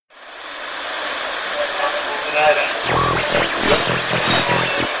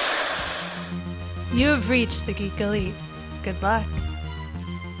You have reached the Geek Elite. Good luck.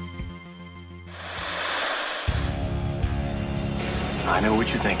 I know what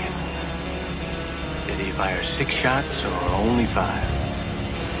you're thinking. Did he fire 6 shots or only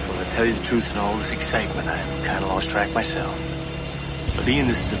 5? Well, to tell you the truth, in all this excitement, I've kind of lost track myself. But being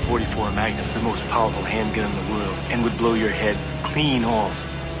this is a .44 Magnum, the most powerful handgun in the world, and would blow your head clean off,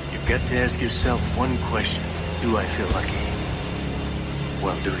 you've got to ask yourself one question. Do I feel lucky?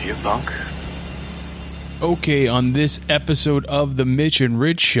 Well, do you, punk? Okay, on this episode of the Mitch and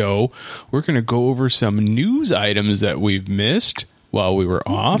Rich Show, we're going to go over some news items that we've missed while we were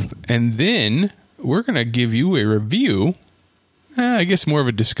off, and then we're going to give you a review. I guess more of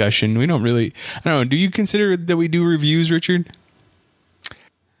a discussion. We don't really... I don't know. Do you consider that we do reviews, Richard?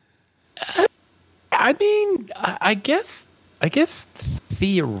 I mean, I guess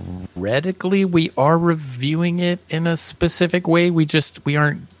theoretically we are reviewing it in a specific way. We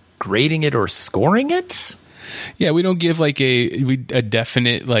aren't grading it or scoring it. Yeah, we don't give like a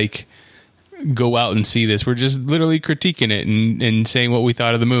definite like go out and see this. We're just literally critiquing it and saying what we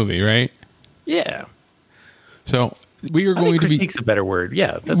thought of the movie, right? Yeah. So we are going to be... Critique's a better word.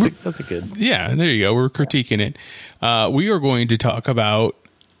 Yeah, that's a good... Yeah, there you go. We're critiquing it. We are going to talk about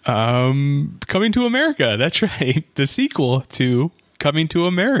Coming to America. That's right. The sequel to Coming to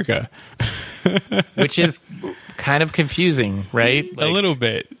America. Which is kind of confusing, right? Like, a little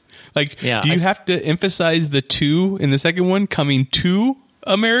bit. Like, yeah, do you have to emphasize the 2 in the second one, Coming to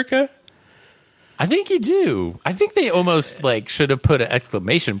America? I think you do. I think they almost like should have put an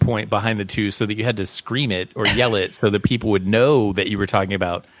exclamation point behind the 2 so that you had to scream it or yell it so that people would know that you were talking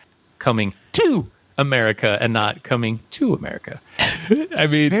about coming to America and not coming to America. I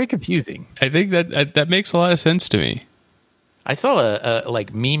mean, very confusing. I think that makes a lot of sense to me. I saw a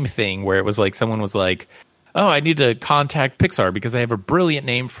like meme thing where it was like someone was like, "Oh, I need to contact Pixar because I have a brilliant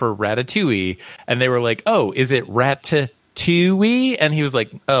name for Ratatouille," and they were like, "Oh, is it Ratatouille?" And he was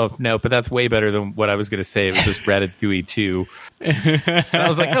like, "Oh no, but that's way better than what I was going to say. It was just Ratatouille 2." And I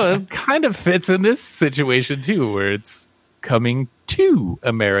was like, "Oh, it kind of fits in this situation too, where it's coming to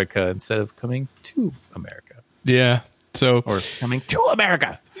America instead of coming to America." Yeah. So or coming to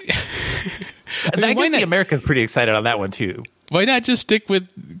America. And I guess the America's pretty excited on that one too. Why not just stick with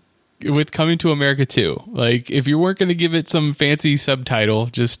Coming to America 2? Like, if you weren't going to give it some fancy subtitle,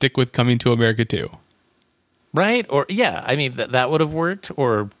 just stick with Coming to America 2. Right? Or, yeah, I mean, that would have worked.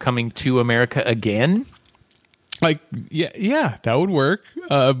 Or Coming to America Again. Like, yeah, that would work.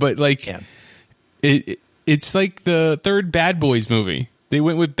 But, like, yeah. It's like the third Bad Boys movie. They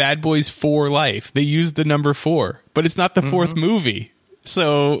went with Bad Boys for Life. They used the number 4, but it's not the fourth movie.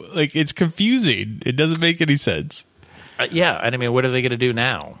 So, like, it's confusing. It doesn't make any sense. Yeah, and I mean, what are they going to do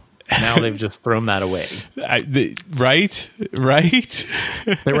now? Now they've just thrown that away. Right? They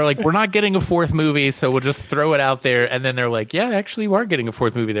were like, we're not getting a 4th movie, so we'll just throw it out there. And then they're like, yeah, actually, we are getting a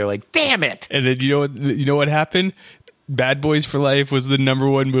 4th movie. They're like, damn it! And then you know what happened? Bad Boys for Life was the number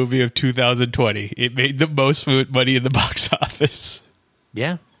 1 movie of 2020. It made the most money in the box office.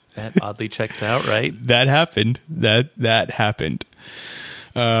 Yeah, that oddly checks out, right? That happened. That happened.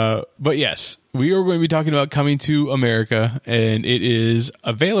 But yes, we are going to be talking about Coming to America, and it is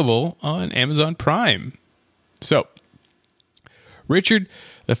available on Amazon Prime. So, Richard,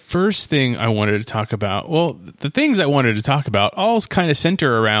 the first thing I wanted to talk about, well, the things I wanted to talk about all kind of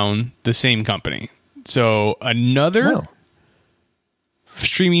center around the same company. So, another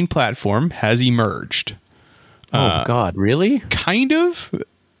streaming platform has emerged. Oh, God, really? Kind of. Okay.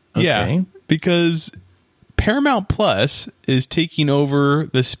 Yeah, because Paramount Plus is taking over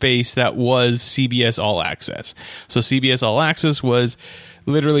the space that was CBS All Access. So CBS All Access was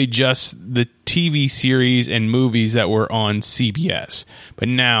literally just the TV series and movies that were on CBS. But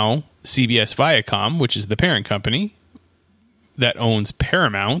now CBS Viacom, which is the parent company that owns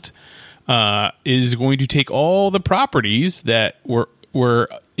Paramount, is going to take all the properties that were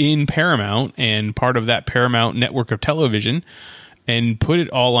in Paramount and part of that Paramount network of television and put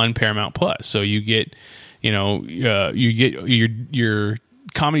it all on Paramount Plus. So you get... you get your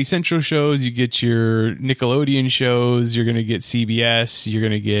Comedy Central shows, you get your Nickelodeon shows, you're going to get CBS, you're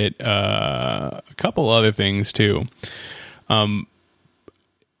going to get a couple other things too.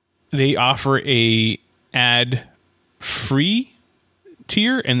 They offer a ad-free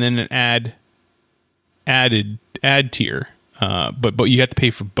tier and then an ad tier, but you have to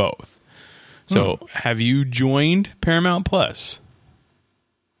pay for both. So, have you joined Paramount Plus?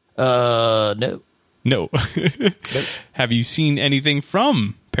 No. No. Nope. Have you seen anything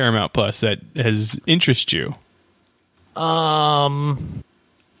from Paramount Plus that has interested you? Good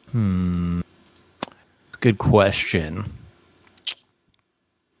Good question.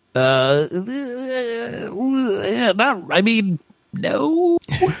 No.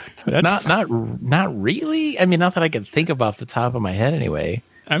 Not really. I mean, not that I can think of off the top of my head anyway.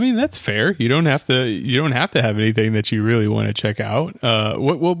 I mean, that's fair. You don't have to have anything that you really want to check out.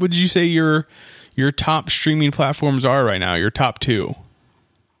 What would you say your top streaming platforms are right now? Your top two?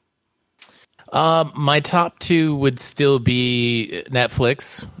 My top two would still be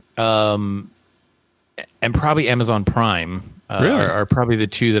Netflix, and probably Amazon Prime. Really? Are probably the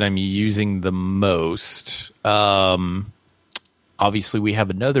two that I'm using the most. Obviously, we have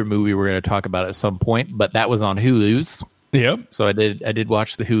another movie we're going to talk about at some point, but that was on Hulu's. Yep. So I did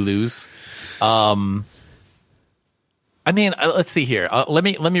watch the Hulu's. I mean, let's see here. Let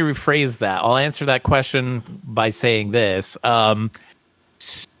me rephrase that. I'll answer that question by saying this.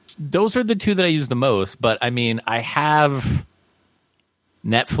 Those are the two that I use the most, but I mean, I have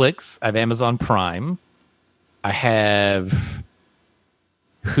Netflix, I have Amazon Prime, I have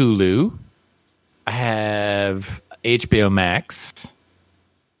Hulu, I have HBO Max,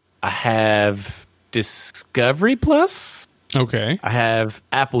 I have Discovery Plus, Okay. I have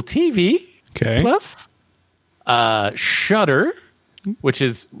Apple TV Okay. Plus, Shudder, which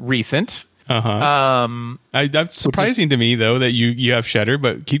is recent. That's surprising to me though that you have Shudder,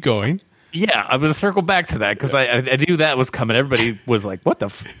 but keep going. Yeah, I'm going to circle back to that because I knew that was coming. Everybody was like, "What the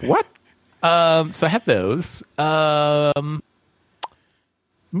what?" So I have those.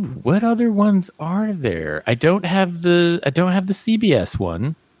 What other ones are there? I don't have the CBS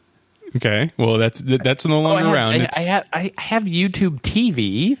one. Okay, well that's no longer around. I have YouTube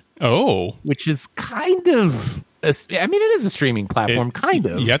TV. Oh, which is kind of. I mean, it is a streaming platform, kind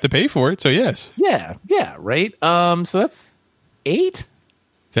of. You have to pay for it, so yes. Yeah, right. So that's 8.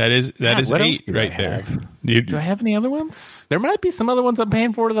 That is 8 right there. Do I have any other ones? There might be some other ones I'm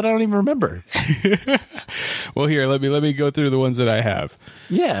paying for that I don't even remember. Well, here, let me go through the ones that I have.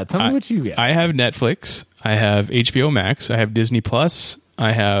 Yeah, tell me what you got. I have Netflix. I have HBO Max. I have Disney Plus.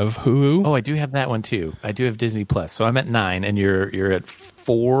 I have Hulu. Oh, I do have that one too. I do have Disney Plus. So I'm at 9, and you're at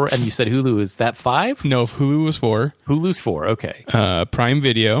 4, and you said Hulu. Is that 5? No, Hulu was 4. Hulu's 4. Okay. Prime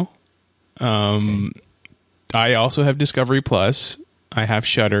Video. I also have Discovery Plus. I have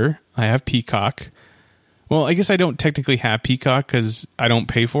Shudder. I have Peacock. Well, I guess I don't technically have Peacock because I don't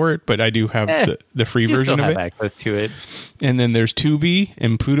pay for it, but I do have the free version of it. You still have access to it. And then there's Tubi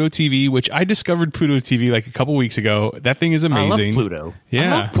and Pluto TV, which I discovered Pluto TV like a couple weeks ago. That thing is amazing. I love Pluto.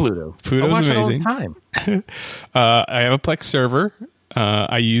 Yeah. I love Pluto. Pluto's I watch amazing. it all the time. I have a Plex server.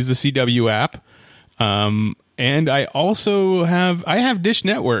 I use the CW app. And I also have Dish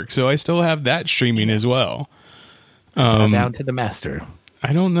Network, so I still have that streaming as well. Down to the master.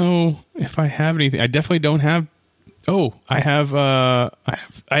 I don't know if I have anything. I definitely don't have. Oh, I have the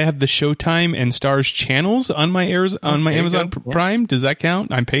Showtime and Stars channels on my Amazon Prime. Does that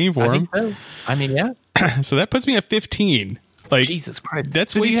count? I'm paying for them. So. I mean, yeah. So that puts me at 15. Like, Jesus Christ,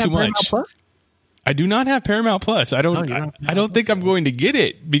 that's way too much. I do not have Paramount Plus. I don't think I'm going to get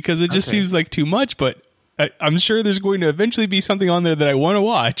it because it just seems like too much. But I'm sure there's going to eventually be something on there that I want to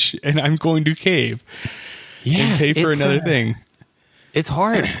watch, and I'm going to cave and pay for another thing. It's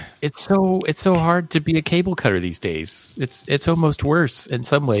hard. It's so hard to be a cable cutter these days. It's almost worse in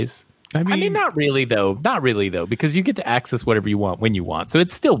some ways. I mean, not really though, because you get to access whatever you want when you want, so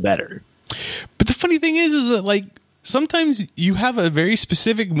it's still better. But the funny thing is that like sometimes you have a very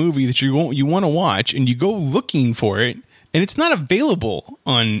specific movie that you want to watch, and you go looking for it, and it's not available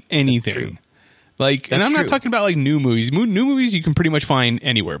on anything. Like, and I'm not talking about like new movies. New movies you can pretty much find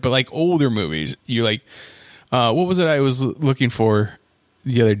anywhere, but like older movies, you like. What was it I was looking for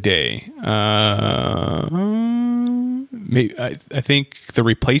the other day? Maybe, I think The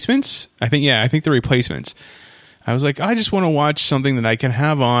Replacements. I think The Replacements. I was like, I just want to watch something that I can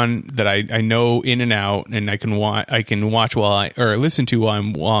have on that I know in and out, and I can watch or listen to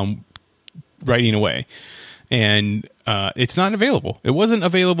while I'm writing away. And it's not available. It wasn't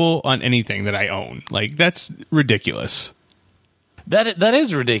available on anything that I own. Like, that's ridiculous. That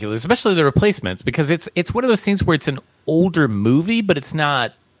is ridiculous, especially The Replacements, because it's one of those things where it's an older movie, but it's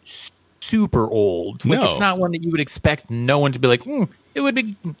not super old. Like, it's not one that you would expect no one to be like, it would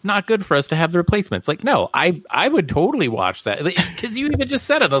be not good for us to have The Replacements. Like, no, I would totally watch that because you even just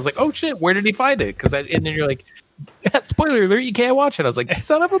said it. I was like, oh shit, where did he find it? And then you're like, spoiler alert, you can't watch it. I was like,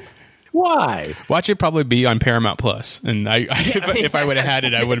 son of a. Why? Watch it probably be on Paramount Plus, and if I would have had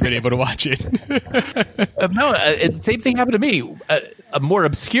it, I would have been able to watch it. Same thing happened to me. A more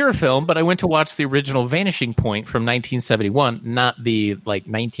obscure film, but I went to watch the original Vanishing Point from 1971, not the like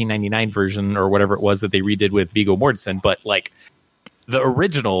 1999 version or whatever it was that they redid with Viggo Mortensen, but like the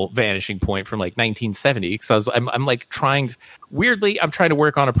original Vanishing Point from like 1970. Because I'm like trying to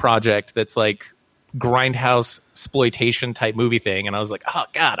work on a project that's like grindhouse exploitation type movie thing, and I was like, oh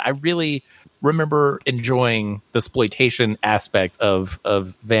god, I really remember enjoying the exploitation aspect of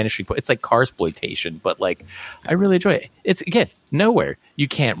Vanishing Point. It's like car exploitation, but like I really enjoy it. It's again nowhere. You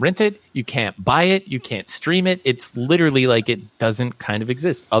can't rent it, you can't buy it, you can't stream it. It's literally like it doesn't kind of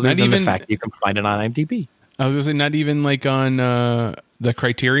exist, other than the fact that you can find it on IMDb. I was gonna say, not even like on the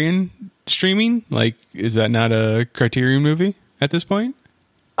Criterion streaming. Like, is that not a Criterion movie at this point?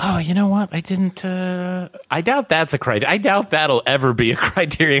 Oh, you know what? I didn't. I doubt that's a Criterion. I doubt that'll ever be a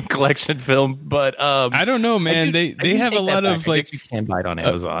Criterion Collection film. But I don't know, man. They have a lot of like you can buy it on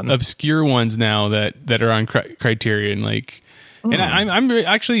Amazon. Obscure ones now that are on Criterion. Like, and I'm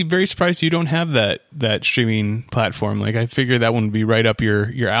actually very surprised you don't have that streaming platform. Like, I figured that one would be right up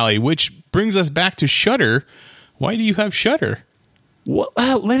your alley. Which brings us back to Shudder. Why do you have Shudder? Well,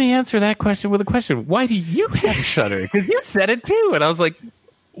 let me answer that question with a question. Why do you have Shudder? Because you said it too, and I was like,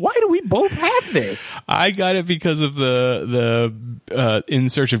 why do we both have this? I got it because of the In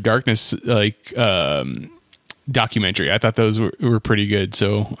Search of Darkness documentary. I thought those were pretty good,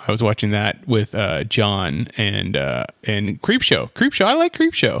 so I was watching that with John and Creepshow. Creepshow, I like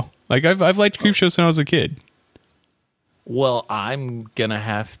Creepshow. Like I've liked Creepshow since I was a kid. Well, I'm gonna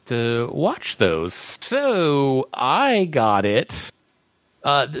have to watch those. So I got it.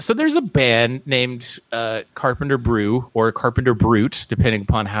 So there's a band named Carpenter Brew or Carpenter Brute, depending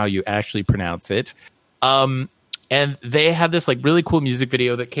upon how you actually pronounce it. And they have this like really cool music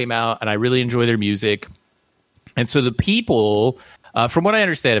video that came out, and I really enjoy their music. And so the people, from what I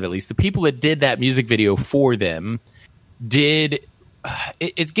understand of at least, the people that did that music video for them did.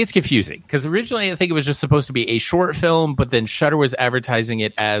 It gets confusing because originally I think it was just supposed to be a short film, but then Shudder was advertising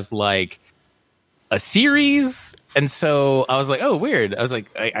it as like a series. And so I was like, oh, weird. I was like,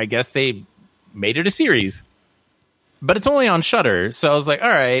 I guess they made it a series, but it's only on Shudder. So I was like, all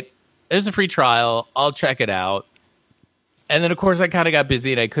right, there's a free trial. I'll check it out. And then, of course, I kind of got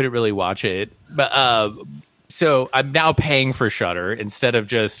busy and I couldn't really watch it. But so I'm now paying for Shudder instead of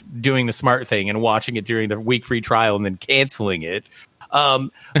just doing the smart thing and watching it during the week free trial and then canceling it. But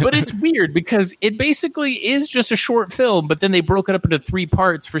it's weird because it basically is just a short film, but then they broke it up into 3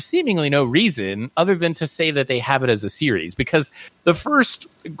 parts for seemingly no reason other than to say that they have it as a series, because the first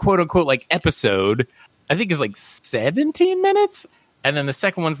quote unquote like episode, I think is like 17 minutes. And then the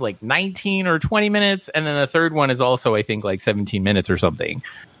second one's like 19 or 20 minutes. And then the third one is also, I think, like 17 minutes or something.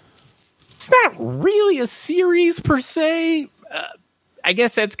 It's not really a series per se. I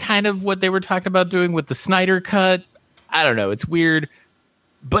guess that's kind of what they were talking about doing with the Snyder Cut. I don't know. It's weird.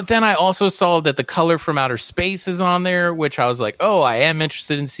 But then I also saw that The Color from Outer Space is on there, which I was like, oh, I am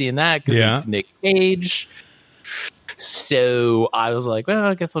interested in seeing that because it's Nick Cage. So I was like, well,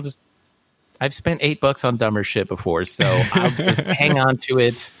 I guess I've spent $8 on dumber shit before, so I'll just hang on to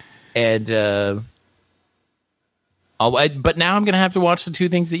it. And but now I'm going to have to watch the 2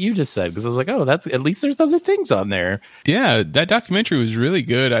 things that you just said, because I was like, oh, that's at least there's other things on there. Yeah, that documentary was really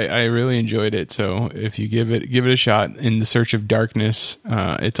good. I really enjoyed it. So if you give it a shot, In the Search of Darkness,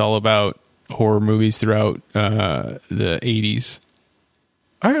 it's all about horror movies throughout the 80s.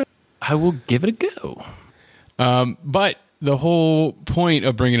 All right, I will give it a go. But the whole point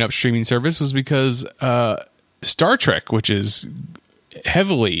of bringing up streaming service was because Star Trek, which is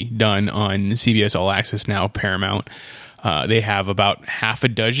heavily done on CBS All Access now, Paramount, they have about half a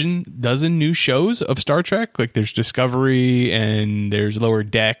dozen new shows of Star Trek. Like there's Discovery, and there's Lower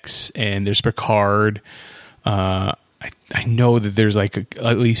Decks, and there's Picard. I know that there's like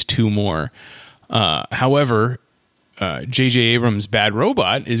at least 2 more. However, J.J. Abrams' Bad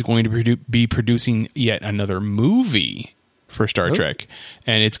Robot is going to be producing yet another movie for Star Trek,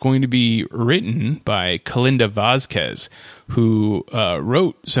 and it's going to be written by Kalinda Vazquez, who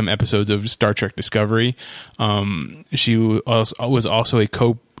wrote some episodes of Star Trek Discovery. She was also a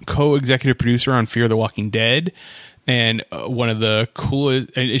co-executive producer on Fear the Walking Dead, and one of the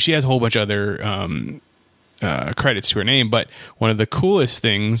coolest, and she has a whole bunch of other credits to her name, but one of the coolest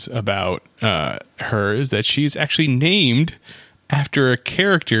things about her is that she's actually named after a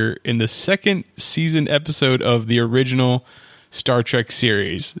character in the 2nd season episode of the original Star Trek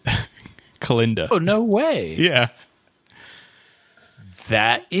series, Kalinda. Oh, no way. Yeah.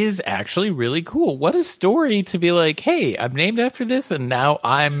 That is actually really cool. What a story to be like, hey, I'm named after this and now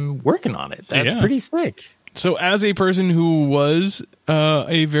I'm working on it. That's pretty sick. So as a person who was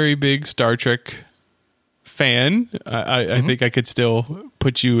a very big Star Trek fan, I think I could still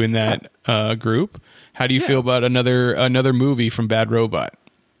put you in that group. How do you feel about another movie from Bad Robot?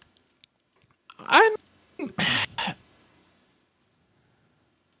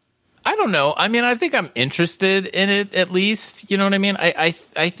 don't know. I mean, I think I'm interested in it at least. You know what I mean? I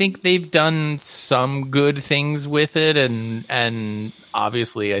think they've done some good things with it, and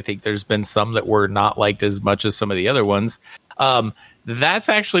obviously, I think there's been some that were not liked as much as some of the other ones. That's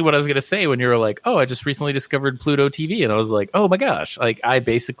actually what I was going to say when you were like, "Oh, I just recently discovered Pluto TV," and I was like, "Oh my gosh!" Like, I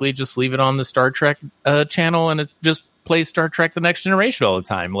basically just leave it on the Star Trek channel, and it just plays Star Trek: The Next Generation all the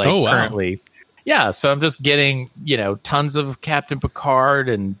time. Like, currently. Yeah, so I'm just getting, tons of Captain Picard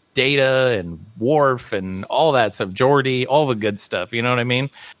and Data and Worf and all that stuff, Geordi, all the good stuff. You know what I mean?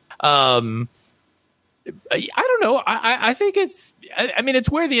 I don't know. I think it's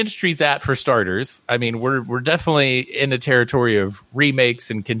where the industry's at for starters. I mean, we're definitely in the territory of remakes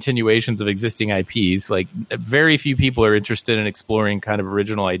and continuations of existing IPs. Like, very few people are interested in exploring kind of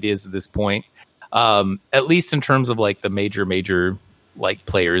original ideas at this point, at least in terms of like the major like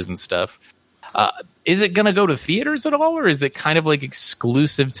players and stuff. Is it going to go to theaters at all, or is it kind of like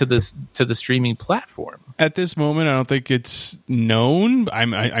exclusive to the streaming platform? At this moment, I don't think it's known.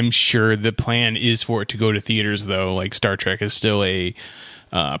 I'm sure the plan is for it to go to theaters, though. Like, Star Trek is still a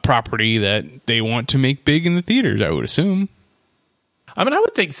property that they want to make big in the theaters, I would assume. I mean, I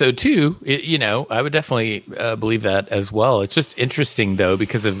would think so too. I would definitely believe that as well. It's just interesting though,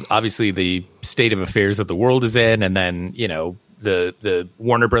 because of obviously the state of affairs that the world is in, and then the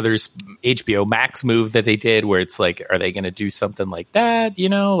Warner Brothers HBO Max move that they did, where it's like, are they going to do something like that?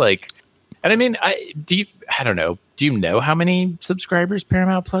 And I mean, I don't know. Do you know how many subscribers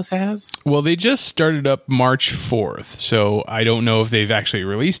Paramount Plus has? Well, they just started up March 4th, so I don't know if they've actually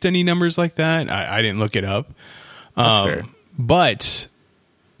released any numbers like that. I didn't look it up. That's fair. But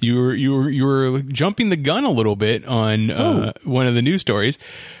you were jumping the gun a little bit on one of the news stories,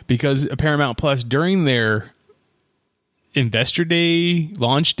 because Paramount Plus, during their Investor Day,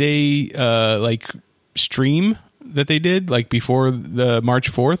 launch day, stream that they did, like before the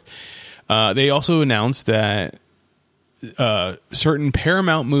March 4th, they also announced that certain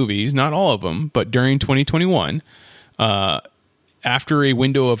Paramount movies, not all of them, but during 2021, after a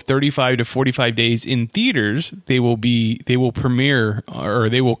window of 35 to 45 days in theaters, they will premiere, or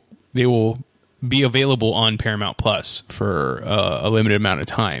they will be available on Paramount Plus for a limited amount of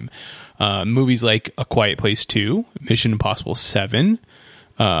time. Movies like A Quiet Place 2, Mission Impossible 7,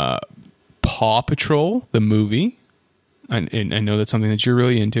 Paw Patrol, the movie. And I know that's something that you're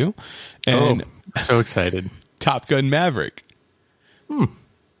really into. And so excited. Top Gun Maverick.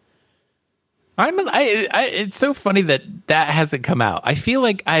 It's so funny that hasn't come out. I feel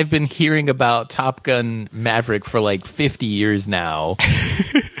like I've been hearing about Top Gun Maverick for like 50 years now.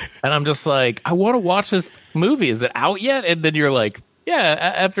 And I'm just like, I want to watch this movie. Is it out yet? And then you're like,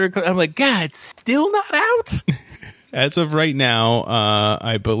 yeah, I'm like, God, it's still not out? As of right now,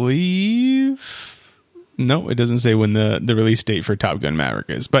 I believe... No, it doesn't say when the release date for Top Gun Maverick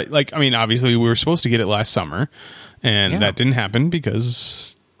is. But, obviously we were supposed to get it last summer, and that didn't happen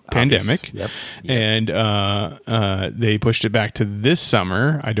because pandemic. Yep. And they pushed it back to this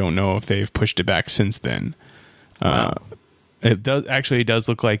summer. I don't know if they've pushed it back since then. Wow. It does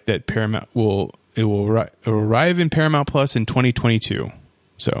look like that Paramount will arrive in Paramount Plus in 2022.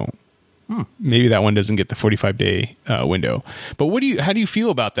 So maybe that one doesn't get the 45-day window. But how do you feel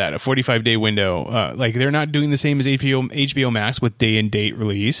about that? A 45-day window? They're not doing the same as HBO Max with day and date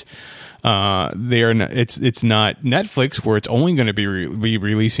release. It's not Netflix, where it's only going to be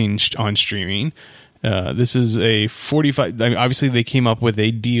releasing on streaming. This is a 45. Obviously, they came up with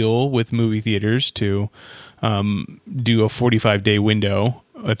a deal with movie theaters to do a 45-day window,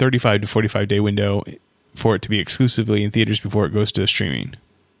 a 35 to 45-day window, for it to be exclusively in theaters before it goes to streaming.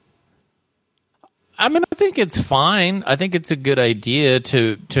 I mean, I think it's fine. I think it's a good idea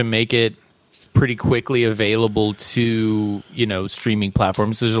to make it pretty quickly available to, streaming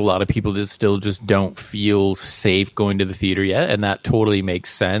platforms. There's a lot of people that still just don't feel safe going to the theater yet, and that totally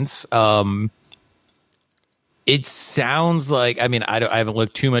makes sense. It sounds like, I haven't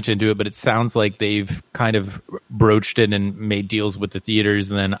looked too much into it, but it sounds like they've kind of broached it and made deals with the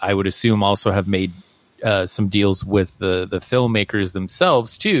theaters, and then I would assume also have made some deals with the filmmakers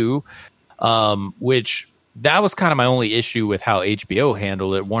themselves too. Which that was kind of my only issue with how HBO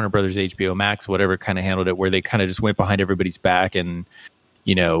handled it. Warner Brothers, HBO Max, whatever, kind of handled it, where they kind of just went behind everybody's back and,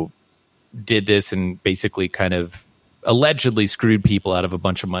 did this and basically kind of allegedly screwed people out of a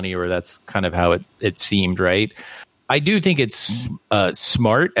bunch of money, or that's kind of how it seemed, right? I do think it's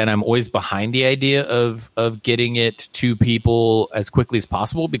smart, and I'm always behind the idea of getting it to people as quickly as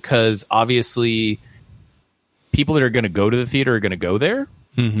possible, because obviously people that are going to go to the theater are going to go there,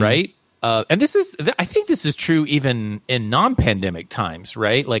 right? And I think this is true even in non-pandemic times,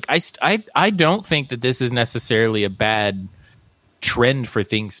 right? Like I don't think that this is necessarily a bad trend for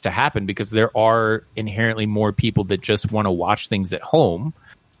things to happen because there are inherently more people that just want to watch things at home.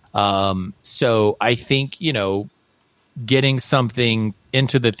 So I think, getting something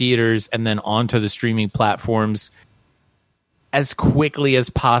into the theaters and then onto the streaming platforms as quickly as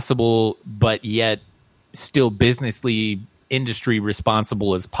possible, but yet still businessly industry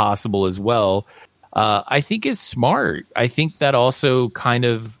responsible as possible as well, I think is smart. I think that also kind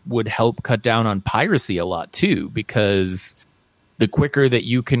of would help cut down on piracy a lot too, because the quicker that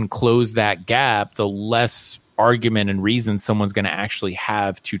you can close that gap, the less argument and reason someone's going to actually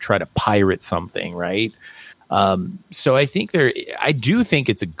have to try to pirate something, right? So I do think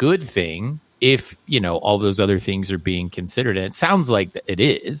it's a good thing if, all those other things are being considered. And it sounds like it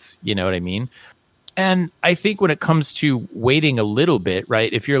is, you know what I mean? And I think when it comes to waiting a little bit,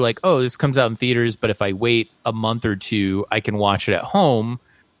 right? If you're like, oh, this comes out in theaters, but if I wait a month or two, I can watch it at home.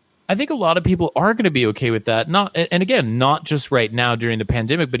 I think a lot of people are going to be okay with that. Not just right now during the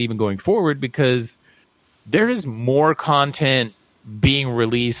pandemic, but even going forward, because there is more content being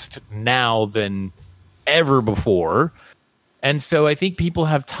released now than ever before. And so I think people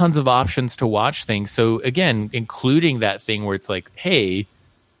have tons of options to watch things. So again, including that thing where it's like, hey,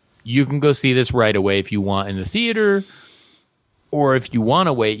 you can go see this right away if you want in the theater, or if you want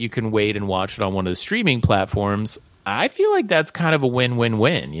to wait, you can wait and watch it on one of the streaming platforms. I feel like that's kind of a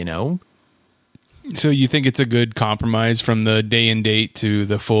win-win-win, So you think it's a good compromise from the day and date to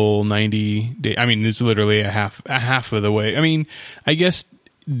the full 90 day? I mean, it's literally a half of the way. I mean, I guess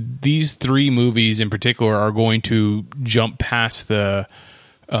these three movies in particular are going to jump past the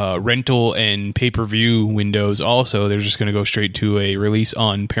rental and pay-per-view windows. Also, they're just going to go straight to a release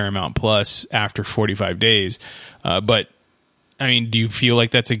on Paramount Plus after 45 days. But I mean, do you feel like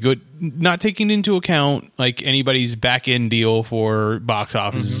that's a good, not taking into account like anybody's back end deal for box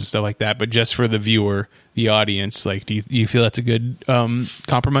offices and stuff like that, but just for the viewer, the audience, like, do you feel that's a good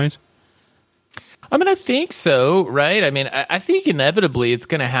compromise? I mean, I think so, right? I mean, I think inevitably it's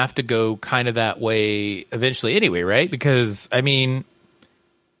going to have to go kind of that way eventually anyway, right? Because I mean,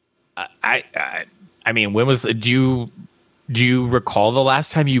 I mean, when was, do you recall the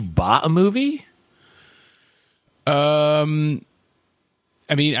last time you bought a movie? I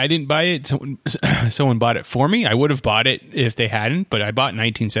mean, I didn't buy it. Someone bought it for me. I would have bought it if they hadn't, but I bought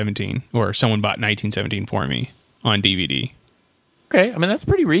 1917, or someone bought 1917 for me on DVD. Okay. I mean, that's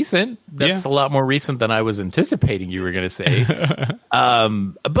pretty recent. That's a lot more recent than I was anticipating you were going to say.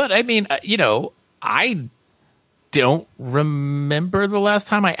 But I mean, I don't remember the last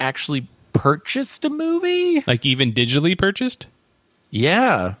time I actually purchased a movie. Like even digitally purchased?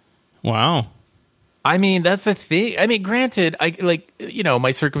 Yeah. Wow. I mean, that's the thing. I mean, granted,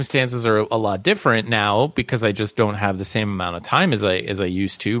 my circumstances are a lot different now because I just don't have the same amount of time as I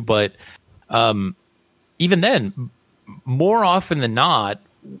used to. But even then, more often than not,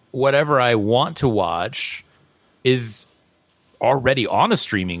 whatever I want to watch is already on a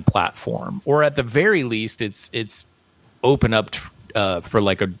streaming platform, or at the very least, it's open up for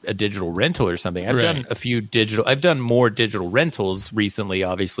like a digital rental or something. I've done more digital rentals recently,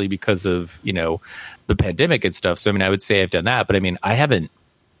 obviously because of the pandemic and stuff. So I mean, I would say I've done that, but I mean, I haven't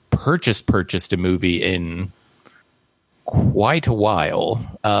purchased a movie in quite a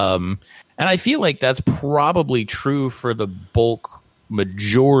while. And I feel like that's probably true for the bulk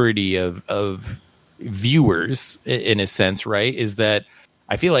majority of viewers in a sense, right? Is that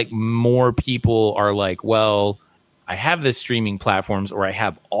I feel like more people are like, well, I have this streaming platforms, or I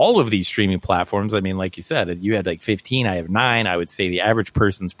have all of these streaming platforms. I mean, like you said, you had like 15, I have 9. I would say the average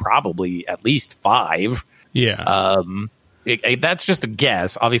person's probably at least 5. Yeah. That's just a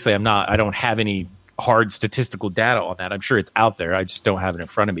guess. Obviously, I don't have any hard statistical data on that. I'm sure it's out there. I just don't have it in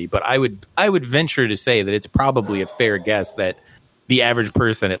front of me. But I would venture to say that it's probably a fair guess that the average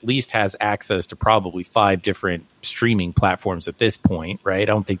person at least has access to probably 5 different streaming platforms at this point, right? I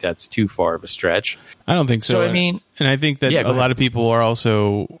don't think that's too far of a stretch. I don't think so. So I mean, and I think that a lot of people are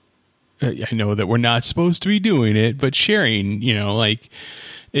also, I know that we're not supposed to be doing it, but sharing, like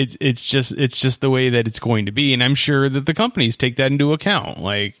it's just the way that it's going to be. And I'm sure that the companies take that into account.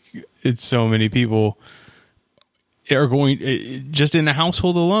 Like, it's so many people are going, just in a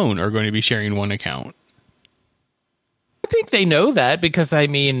household alone, are going to be sharing one account. I think they know that because, I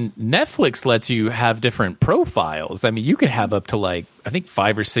mean, Netflix lets you have different profiles. I mean, you can have up to like, I think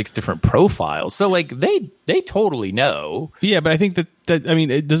 5 or 6 different profiles. So like they totally know. Yeah, but I think that I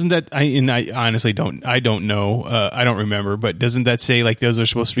mean, doesn't that, I honestly don't know. I don't remember, but doesn't that say like those are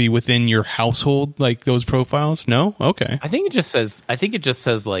supposed to be within your household, like those profiles? No? Okay. I think it just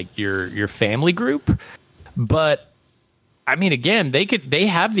says like your family group, but I mean, again, they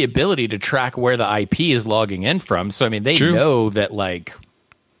have the ability to track where the IP is logging in from. So I mean, they True. know that like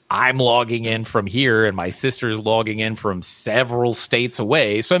I'm logging in from here and my sister's logging in from several states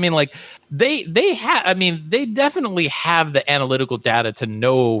away. So I mean, like they definitely have the analytical data to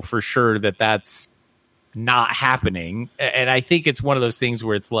know for sure that that's not happening. And I think it's one of those things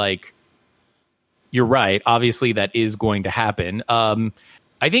where it's like, you're right. Obviously, that is going to happen.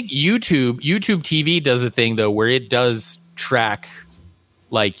 I think YouTube TV does a thing though where it does track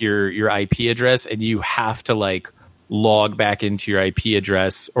like your IP address, and you have to like log back into your IP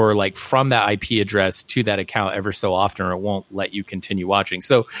address or like from that IP address to that account ever so often, or it won't let you continue watching.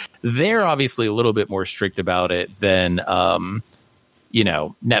 So they're obviously a little bit more strict about it than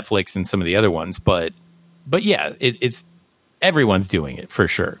Netflix and some of the other ones. But yeah, it's everyone's doing it for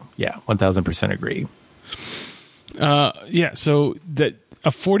sure. Yeah, 1000% agree. Yeah, so that a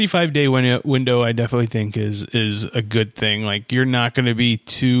 45-day window, I definitely think is a good thing. Like, you're not going to be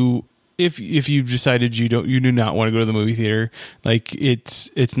too, if you've decided you do not want to go to the movie theater, like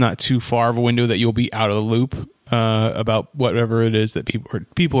it's not too far of a window that you'll be out of the loop about whatever it is that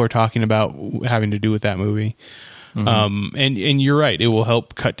people are talking about having to do with that movie. Mm-hmm. And you're right, it will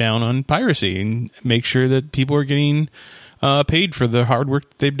help cut down on piracy and make sure that people are getting paid for the hard work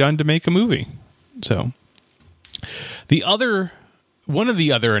that they've done to make a movie. So one of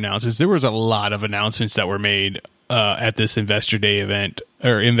the other announcements, there was a lot of announcements that were made at this Investor Day event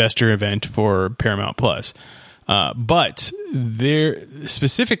or investor event for Paramount Plus. But they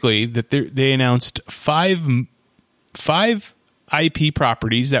announced five IP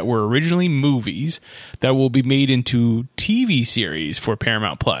properties that were originally movies that will be made into TV series for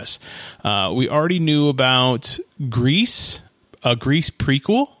Paramount Plus. We already knew about Grease, a Grease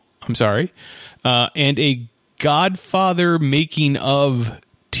prequel, and a Godfather making of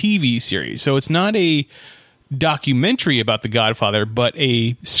TV series. So it's not a documentary about the Godfather, but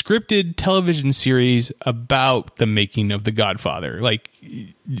a scripted television series about the making of the Godfather. Like,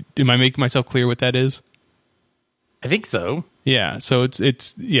 am I making myself clear what that is? I think so. Yeah. So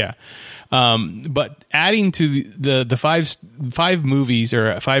it's yeah. But adding to the five movies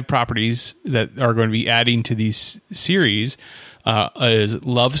or five properties that are going to be adding to these series is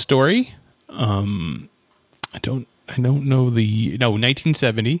Love Story. I don't know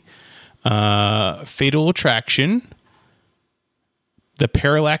 1970, Fatal Attraction, The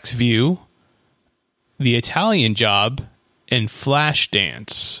Parallax View, The Italian Job, and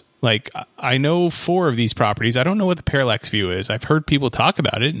Flashdance. Like, I know 4 of these properties. I don't know what The Parallax View is. I've heard people talk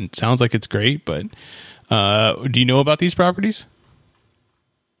about it, and it sounds like it's great, but do you know about these properties?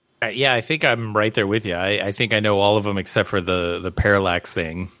 Yeah, I think I'm right there with you. I think I know all of them except for the Parallax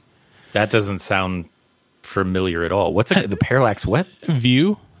thing. That doesn't sound familiar at all. What's the Parallax what?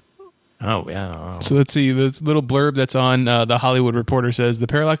 View. Oh, yeah. I don't know. So let's see. This little blurb that's on The Hollywood Reporter says, The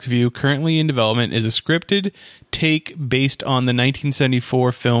Parallax View, currently in development, is a scripted take based on the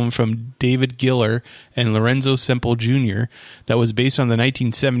 1974 film from David Giller and Lorenzo Semple Jr. that was based on the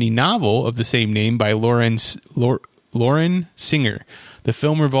 1970 novel of the same name by Lauren Singer. The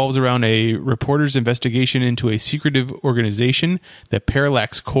film revolves around a reporter's investigation into a secretive organization, the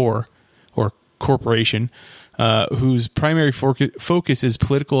Parallax Corps, or Corporation, whose primary focus is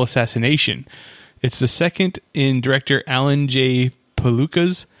political assassination. It's the second in director Alan J.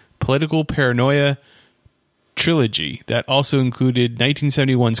 Palooka's Political Paranoia trilogy that also included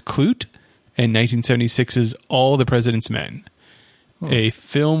 1971's Klute and 1976's All the President's Men, a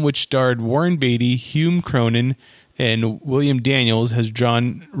film which starred Warren Beatty, Hume Cronin, and William Daniels has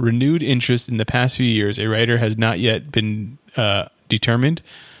drawn renewed interest in the past few years. A writer has not yet been determined.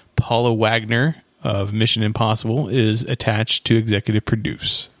 Paula Wagner of Mission Impossible is attached to executive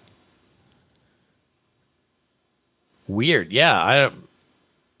produce. Weird. Yeah,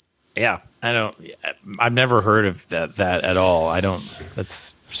 I've never heard of that at all.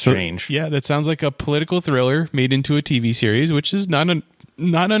 That's strange. So, yeah, that sounds like a political thriller made into a TV series, which is not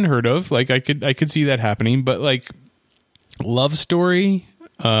unheard of. Like, I could see that happening, but like Love Story,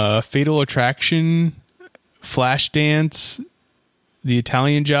 Fatal Attraction, Flashdance, The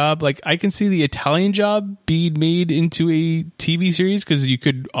Italian Job. Like, I can see The Italian Job being made into a TV series because you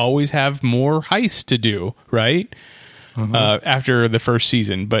could always have more heists to do, right? Mm-hmm. After the first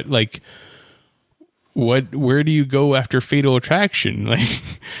season. But like, where do you go after Fatal Attraction? Like,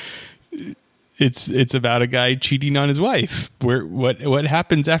 it's about a guy cheating on his wife. What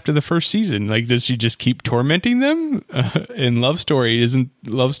happens after the first season? Like, does she just keep tormenting them? In Love Story, isn't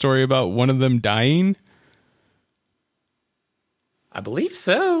Love Story about one of them dying? I believe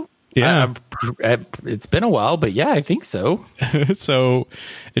so. Yeah, I'm It's been a while, but yeah, I think so. So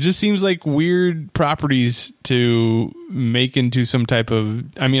it just seems like weird properties to make into some type of,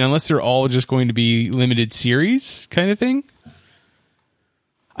 I mean, unless they're all just going to be limited series kind of thing.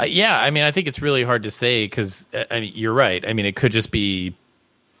 Yeah, I mean, I think it's really hard to say because I mean, you're right. I mean, it could just be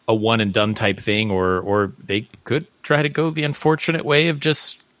a one and done type thing, or they could try to go the unfortunate way of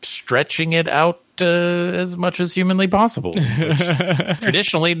just stretching it out as much as humanly possible, which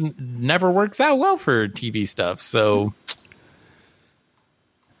traditionally never works out well for TV stuff. So,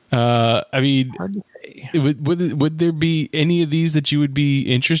 I mean, hard to say. Would there be any of these that you would be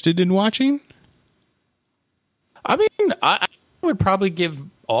interested in watching? I mean, I would probably give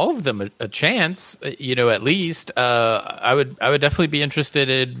all of them a chance, at least. I would definitely be interested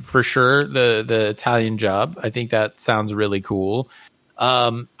in, for sure, the Italian Job. I think that sounds really cool.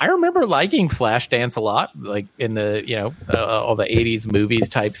 I remember liking Flashdance a lot, like in the all the 80s movies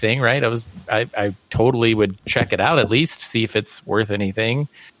type thing, right? I totally would check it out, at least see if it's worth anything.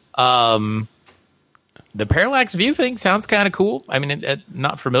 The Parallax View thing sounds kind of cool. I mean,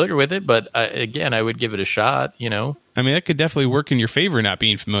 not familiar with it, but again, I would give it a shot. I mean, that could definitely work in your favor, not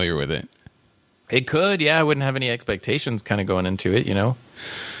being familiar with it. It could, yeah. I wouldn't have any expectations kind of going into it,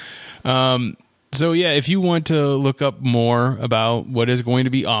 So, yeah, if you want to look up more about what is going to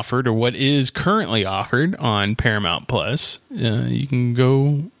be offered or what is currently offered on Paramount Plus, you can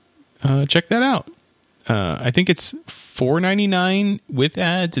go check that out. I think it's $4.99 with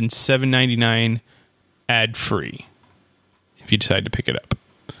ads and $7.99 ad-free if you decide to pick it up.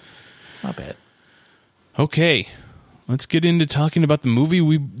 It's not bad. Okay, let's get into talking about the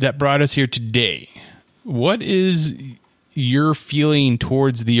movie that brought us here today. What is your feeling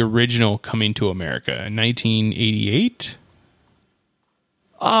towards the original Coming to America, 1988?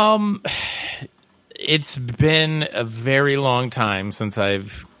 It's been a very long time since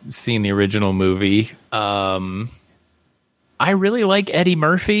I've seen the original movie. I really like Eddie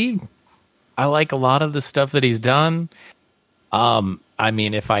Murphy. I like a lot of the stuff that he's done. I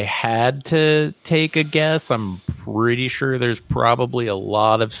mean, if I had to take a guess, I'm pretty sure there's probably a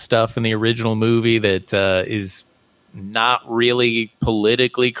lot of stuff in the original movie that is not really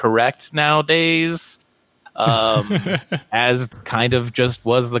politically correct nowadays, as kind of just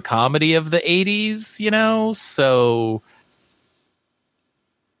was the comedy of the 80s, so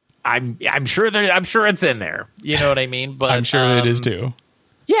I'm sure it's in there, you know what I mean? But I'm sure it is too.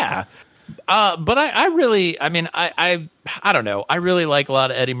 Yeah. But I really, I mean, I don't know. I really like a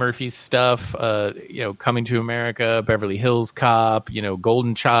lot of Eddie Murphy's stuff, Coming to America, Beverly Hills Cop,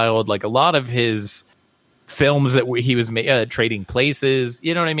 Golden Child, like a lot of his films that he was Trading Places,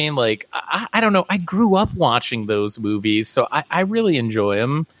 you know what I mean? Like, I don't know. I grew up watching those movies, so I really enjoy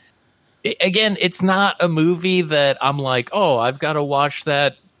them. Again, it's not a movie that I'm like, oh, I've got to watch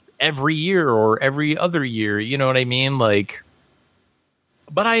that every year or every other year. You know what I mean? Like,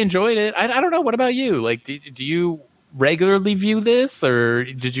 but I enjoyed it. I don't know. What about you? Like, do you regularly view this, or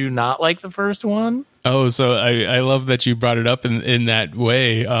did you not like the first one? Oh, so I love that you brought it up in that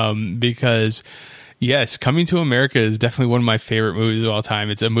way, because yes, Coming to America is definitely one of my favorite movies of all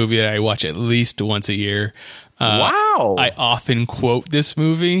time. It's a movie that I watch at least once a year. Wow. I often quote this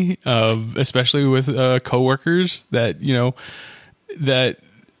movie, especially with coworkers that, that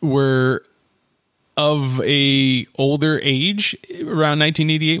were of a older age around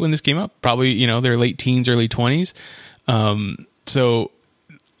 1988 when this came up, probably, their late teens, early 20s. So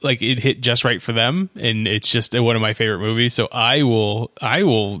like it hit just right for them, and it's just one of my favorite movies. So I will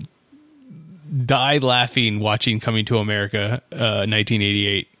die laughing watching Coming to America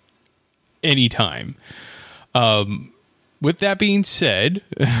 1988 anytime. With that being said,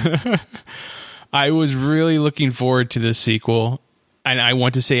 I was really looking forward to this sequel, and I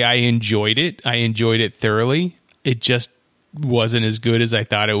want to say I enjoyed it. I enjoyed it thoroughly. It just wasn't as good as I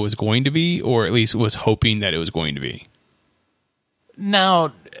thought it was going to be, or at least was hoping that it was going to be.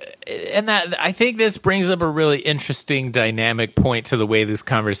 Now, and that I think this brings up a really interesting dynamic point to the way this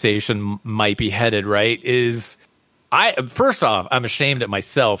conversation might be headed, right? First off, I'm ashamed at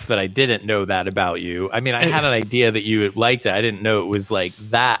myself that I didn't know that about you. I mean, I had an idea that you liked it. I didn't know it was like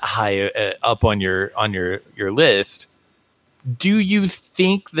that high up on your list. Do you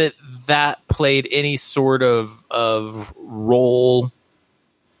think that played any sort of role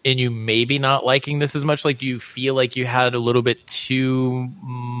in you maybe not liking this as much? Like, do you feel like you had a little bit too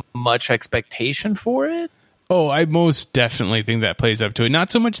much expectation for it? Oh, I most definitely think that plays up to it. Not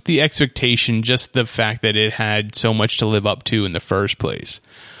so much the expectation, just the fact that it had so much to live up to in the first place.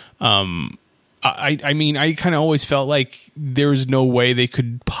 I mean, I kind of always felt like there was no way they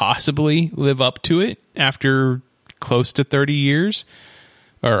could possibly live up to it after close to 30 years.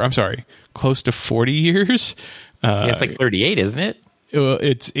 or I'm sorry, close to 40 years. Yeah, it's like 38, isn't it? Well,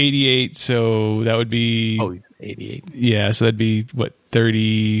 it's 88, so that would be 88. Yeah, so that'd be what,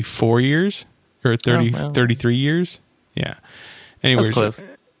 34 years or 33 years? Yeah. Anyways, close.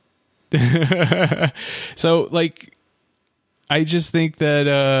 So like, I just think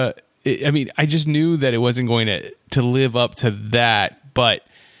that I just knew that it wasn't going to live up to that, but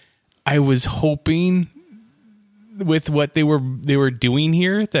I was hoping with what they were doing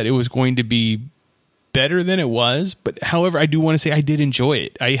here that it was going to be better than it was. But however, I do want to say I did enjoy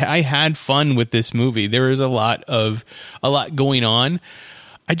it. I had fun with this movie. There was a lot going on.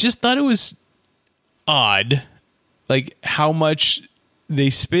 I just thought it was odd, like how much they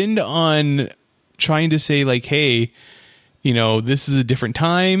spend on trying to say like, hey, you know, this is a different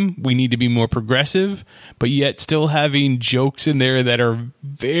time. We need to be more progressive, but yet still having jokes in there that are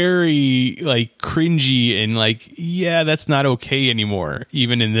very like cringy and like, yeah, that's not okay anymore.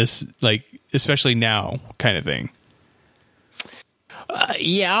 Even in this, like, especially now kind of thing.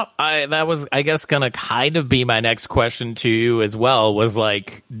 That was, I guess, going to kind of be my next question to you as well, was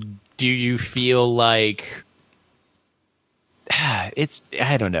like, do you feel like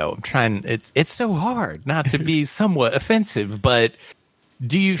I don't know. It's so hard not to be somewhat offensive, but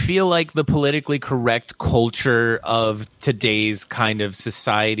do you feel like the politically correct culture of today's kind of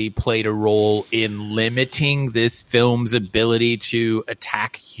society played a role in limiting this film's ability to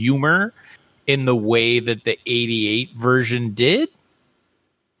attack humor in the way that the 88 version did?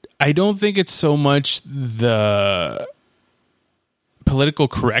 I don't think it's so much the political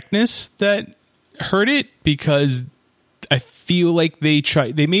correctness that hurt it, because I feel like they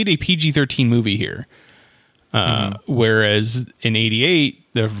made a PG-13 movie here. Whereas in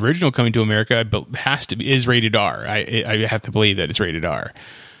 88, the original Coming to America is rated R. I have to believe that it's rated R.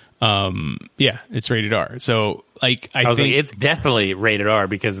 Yeah, it's rated R. So like, I think it's definitely rated R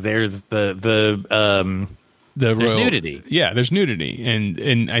because there's there's nudity. Yeah, there's nudity.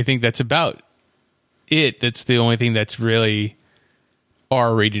 And I think that's about it. That's the only thing that's really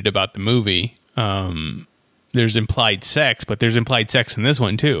R rated about the movie. There's implied sex, but there's implied sex in this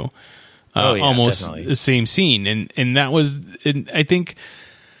one too. Almost definitely the same scene. And that was, I think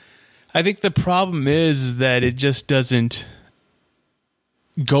the problem is that it just doesn't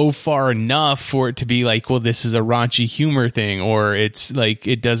go far enough for it to be like, well, this is a raunchy humor thing, or it's like,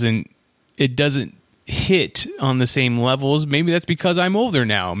 it doesn't hit on the same levels. Maybe that's because I'm older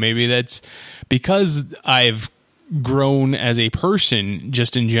now. Maybe that's because I've grown as a person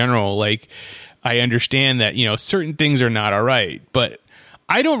just in general. Like, I understand that, you know, certain things are not all right, but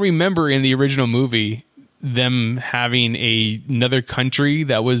I don't remember in the original movie them having another country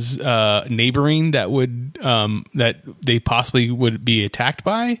that was neighboring that would that they possibly would be attacked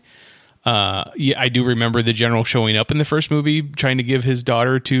by. Yeah, I do remember the general showing up in the first movie trying to give his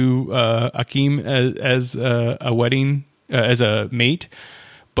daughter to Akeem as a wedding as a mate,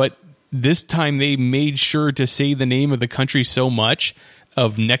 but this time they made sure to say the name of the country so much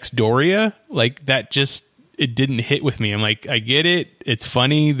of Nextdoria, like that just, it didn't hit with me. I'm like, I get it. It's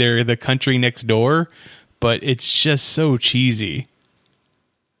funny. They're the country next door, but it's just so cheesy.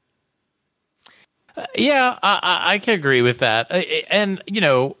 Yeah, I can agree with that. And, you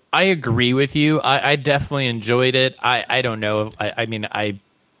know, I agree with you. I definitely enjoyed it. I don't know. I mean,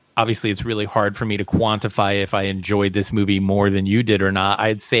 obviously it's really hard for me to quantify if I enjoyed this movie more than you did or not.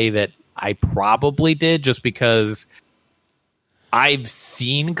 I'd say that I probably did, just because I've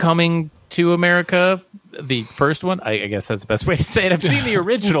seen Coming to America, the first one. I guess that's the best way to say it. I've seen the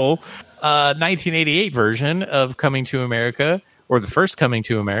original 1988 version of Coming to America, or the first Coming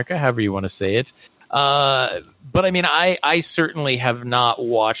to America, however you want to say it. But I mean, I certainly have not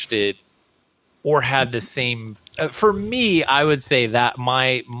watched it or had the same. For me, I would say that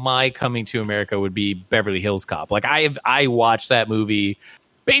my Coming to America would be Beverly Hills Cop. Like I watch that movie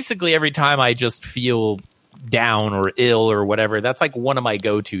basically every time I just feel down or ill or whatever. That's like one of my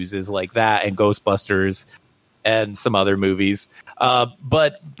go-tos, is like that and Ghostbusters and some other movies.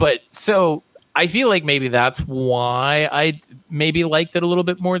 But so I feel like maybe that's why I maybe liked it a little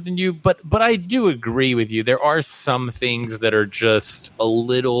bit more than you. But I do agree with you. There are some things that are just a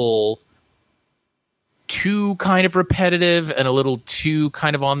little too kind of repetitive and a little too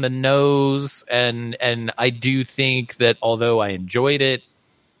kind of on the nose. And I do think that although I enjoyed it,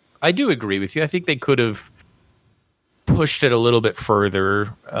 I do agree with you. I think they could have pushed it a little bit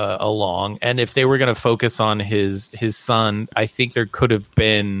further along. And if they were going to focus on his son, I think there could have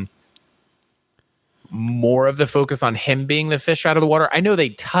been more of the focus on him being the fish out of the water. I know they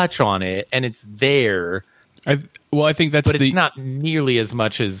touch on it and it's there. I think that's, but it's not nearly as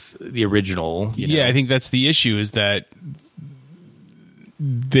much as the original. I think that's the issue, is that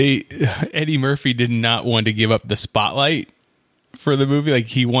Eddie Murphy did not want to give up the spotlight for the movie. Like,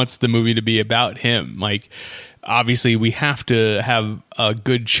 he wants the movie to be about him. Like, obviously we have to have a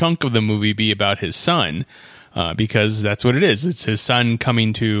good chunk of the movie be about his son, because that's what it is. It's his son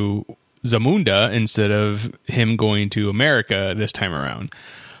coming to Zamunda instead of him going to America this time around.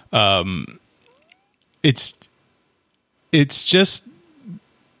 It's just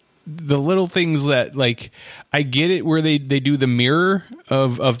the little things that, like, I get it where they do the mirror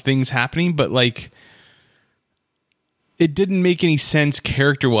of things happening, but like, it didn't make any sense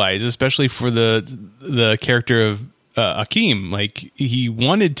character wise, especially for the character of Akeem. Like, he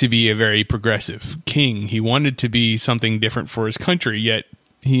wanted to be a very progressive king. He wanted to be something different for his country, yet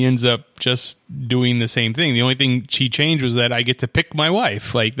he ends up just doing the same thing. The only thing she changed was that I get to pick my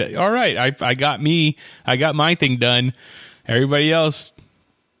wife. Like, all right, I got my thing done. Everybody else,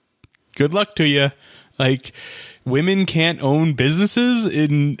 good luck to you. Like, women can't own businesses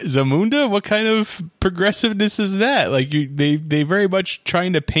in Zamunda? What kind of progressiveness is that? Like, they very much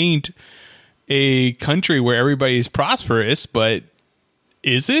trying to paint a country where everybody's prosperous, but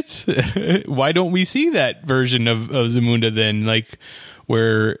is it? Why don't we see that version of Zamunda then? Like,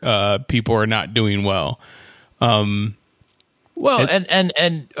 where people are not doing well. Oh,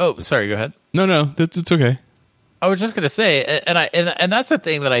 sorry, go ahead. No, it's okay. I was just going to say, and that's the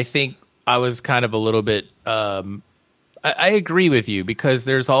thing that I think I was kind of a little bit, I agree with you, because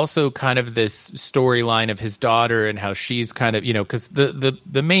there's also kind of this storyline of his daughter and how she's kind of, because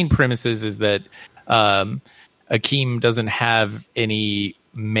the main premise is that Akeem doesn't have any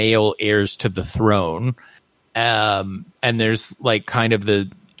male heirs to the throne. And there's like kind of the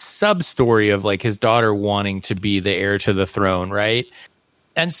sub story of like his daughter wanting to be the heir to the throne, right?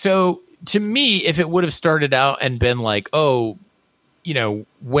 And so to me, if it would have started out and been like, oh,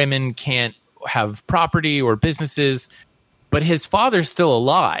 women can't have property or businesses, but his father's still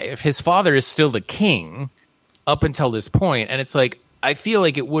alive. His father is still the king up until this point. And it's like, I feel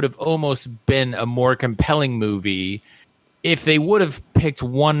like it would have almost been a more compelling movie if they would have picked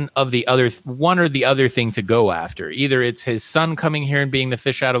one or the other thing to go after. Either it's his son coming here and being the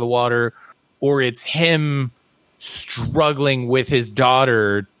fish out of the water, or it's him struggling with his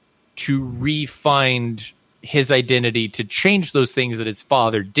daughter to re-find his identity, to change those things that his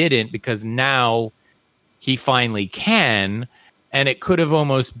father didn't, because now he finally can. And it could have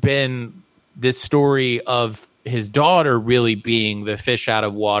almost been this story of his daughter really being the fish out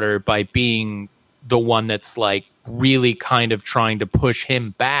of water by being the one that's like really kind of trying to push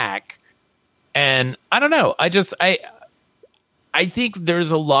him back. And I don't know. I think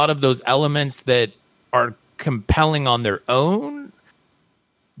there's a lot of those elements that are compelling on their own,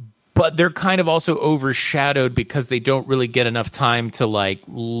 but they're kind of also overshadowed because they don't really get enough time to like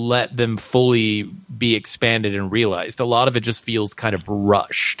let them fully be expanded and realized. A lot of it just feels kind of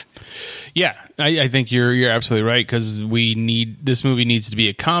rushed. Yeah, I think you're absolutely right, because this movie needs to be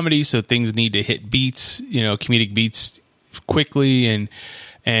a comedy, so things need to hit beats, comedic beats quickly,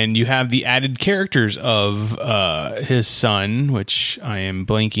 and you have the added characters of his son, which I am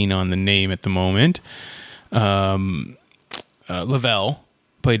blanking on the name at the moment, Lavelle,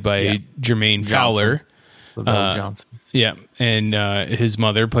 played by Jermaine Fowler. Lavelle Johnson. Yeah, and his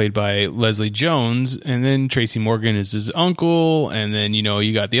mother, played by Leslie Jones, and then Tracy Morgan is his uncle, and then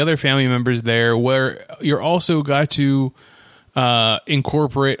you got the other family members there, where you're also got to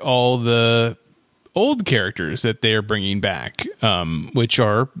incorporate all the old characters that they're bringing back, which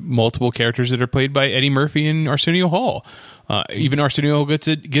are multiple characters that are played by Eddie Murphy and Arsenio Hall. Even Arsenio Hall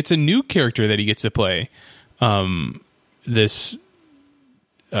gets a new character that he gets to play. This.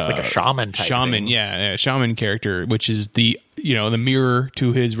 It's like a shaman type thing. Yeah, a shaman character, which is the mirror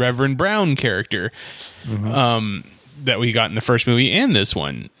to his Reverend Brown character, that we got in the first movie and this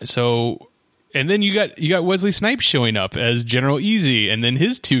one. So, and then you got Wesley Snipes showing up as General Easy, and then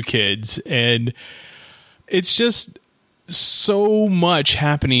his two kids, and it's just so much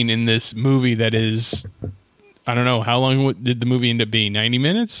happening in this movie that is, I don't know, how long did the movie end up being? 90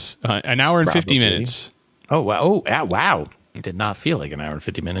 minutes? An hour and Probably. 50 minutes. Oh, wow. Oh, wow. It did not feel like an hour and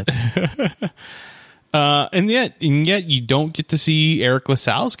 50 minutes. And yet you don't get to see Eric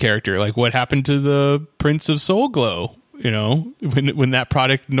LaSalle's character. Like, what happened to the Prince of Soul Glow? When that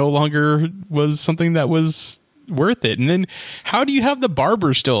product no longer was something that was worth it. And then how do you have the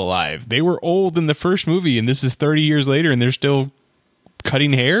barbers still alive? They were old in the first movie, and this is 30 years later, and they're still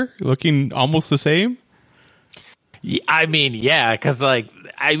cutting hair, looking almost the same. I mean, yeah, because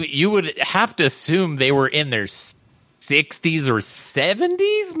you would have to assume they were in their 60s or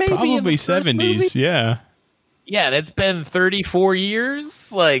 70s, maybe. Probably 70s, movie? Yeah. Yeah, that's been 34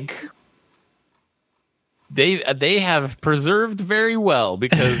 years. Like, they have preserved very well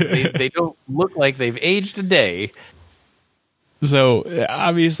because they don't look like they've aged a day. So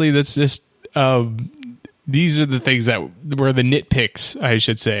obviously, that's just these are the things that were the nitpicks, I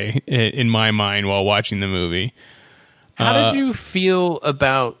should say, in my mind while watching the movie. How did you feel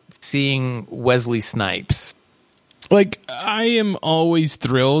about seeing Wesley Snipes? Like, I am always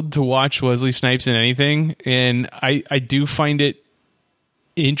thrilled to watch Wesley Snipes in anything, and I do find it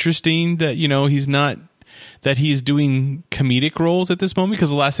interesting that, you know, he's doing comedic roles at this moment,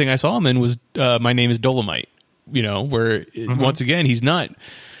 because the last thing I saw him in was My Name is Dolomite, you know, where once again he's not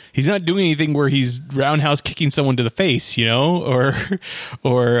doing anything where he's roundhouse kicking someone to the face, you know, or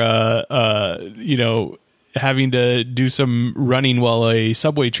you know, having to do some running while a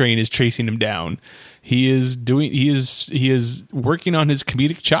subway train is chasing him down. He is working on his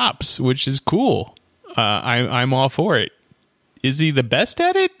comedic chops, which is cool. I'm all for it. Is he the best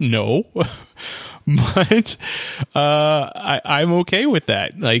at it? No. But I'm okay with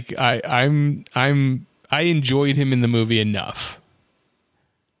that. Like, I enjoyed him in the movie enough.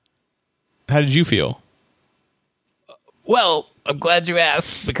 How did you feel? Well, I'm glad you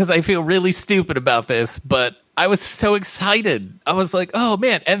asked, because I feel really stupid about this, but I was so excited. I was like, oh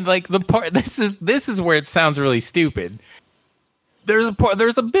man. And like the part, this is where it sounds really stupid. There's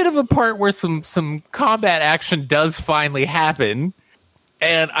a bit of a part where some combat action does finally happen.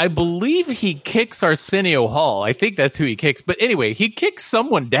 And I believe he kicks Arsenio Hall. I think that's who he kicks. But anyway, he kicks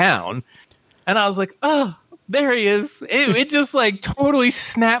someone down. And I was like, oh, there he is. It just like totally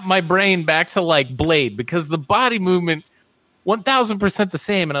snapped my brain back to like Blade, because the body movement 1000% the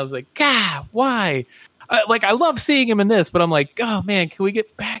same. And I was like, God, why? I love seeing him in this, but I'm like, oh man, can we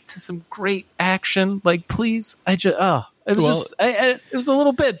get back to some great action? Like, please. It was it was a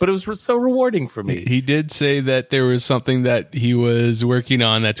little bit, but it was so rewarding for me. He did say that there was something that he was working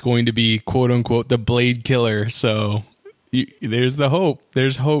on that's going to be, quote unquote, the Blade Killer. So there's the hope.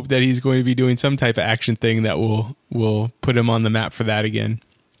 There's hope that he's going to be doing some type of action thing that will put him on the map for that again.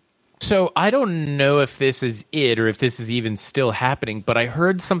 So I don't know if this is it or if this is even still happening, but I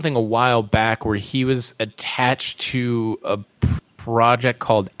heard something a while back where he was attached to a project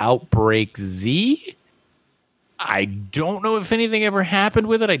called Outbreak Z. I don't know if anything ever happened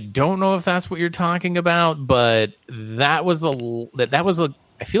with it. I don't know if that's what you're talking about, but I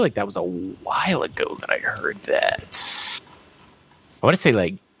feel like that was a while ago that I heard that. I want to say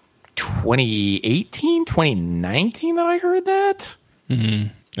like 2018, 2019 that I heard that. Mm-hmm.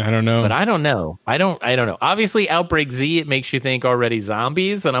 I don't know. But I don't know. I don't know. Obviously, Outbreak Z, it makes you think already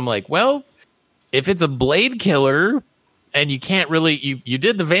zombies. And I'm like, well, if it's a Blade Killer and you can't really... You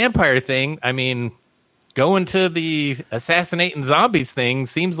did the vampire thing. I mean, going to the assassinating zombies thing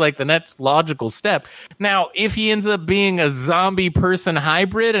seems like the next logical step. Now, if he ends up being a zombie person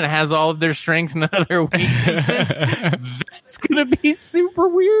hybrid and has all of their strengths and other weaknesses, that's going to be super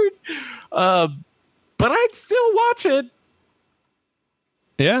weird. But I'd still watch it.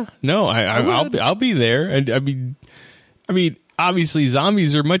 Yeah, no, I'll be there. And I mean, obviously,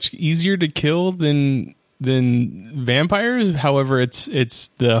 zombies are much easier to kill than vampires. However, it's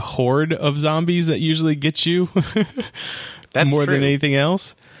the horde of zombies that usually gets you. That's more true. than anything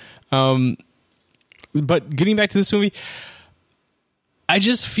else. But getting back to this movie, I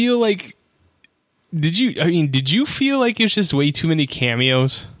just feel like, did you feel like it's just way too many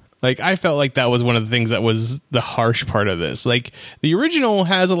cameos? Like, I felt like that was one of the things that was the harsh part of this. Like, the original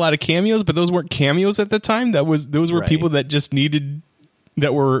has a lot of cameos, but those weren't cameos at the time. Those were right. People that just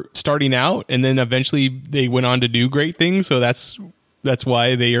that were starting out, and then eventually they went on to do great things. So that's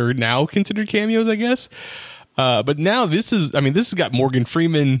why they are now considered cameos, I guess. But now this has got Morgan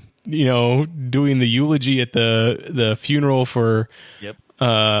Freeman, you know, doing the eulogy at the funeral for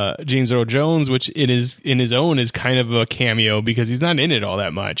James Earl Jones, which in his own is kind of a cameo because he's not in it all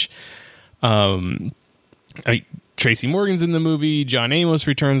that much. Tracy Morgan's in the movie. John Amos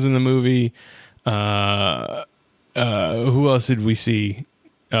returns in the movie. Who else did we see?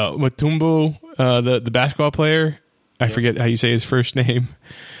 Mutombo, the basketball player. I forget how you say his first name.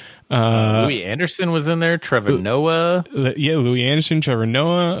 Louis Anderson was in there. Trevor Noah. Yeah, Louis Anderson, Trevor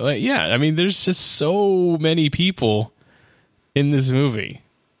Noah. I mean, there's just so many people in this movie.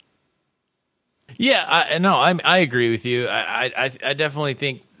 Yeah, I agree with you. I definitely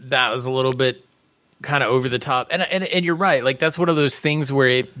think that was a little bit kind of over the top, and you're right. Like, that's one of those things where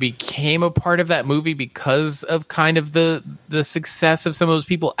it became a part of that movie because of kind of the success of some of those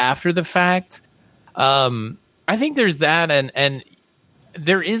people after the fact. I think there's that, and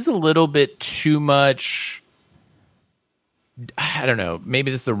there is a little bit too much. I don't know.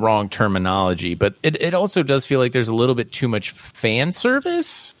 Maybe this is the wrong terminology, but it also does feel like there's a little bit too much fan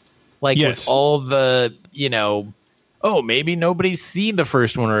service Like Yes. with all the, oh, maybe nobody's seen the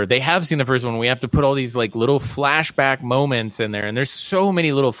first one, or they have seen the first one. We have to put all these like little flashback moments in there, and there's so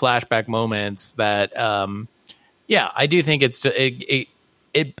many little flashback moments that, I do think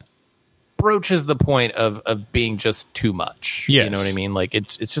it broaches the point of being just too much. Yes. You know what I mean? Like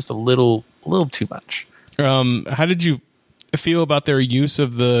it's just a little too much. How did you feel about their use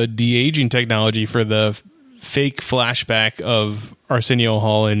of the de-aging technology for the fake flashback of Arsenio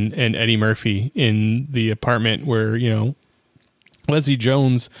Hall and Eddie Murphy in the apartment where, Leslie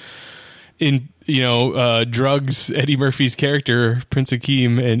Jones drugs Eddie Murphy's character, Prince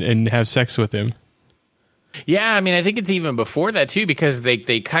Akeem, and have sex with him? Yeah, I mean, I think it's even before that, too, because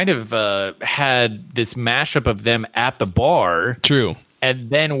they kind of had this mashup of them at the bar. True. And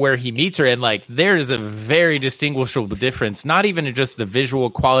then where he meets her, and, like, there is a very distinguishable difference, not even in just the visual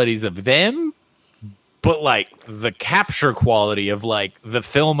qualities of them, but, like, the capture quality of, like, the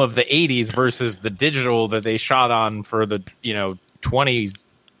film of the 80s versus the digital that they shot on for the, 20s,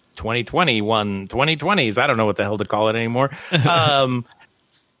 2020s. I don't know what the hell to call it anymore.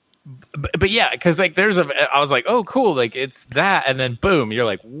 But yeah, because like I was like, oh, cool, like it's that, and then boom, you're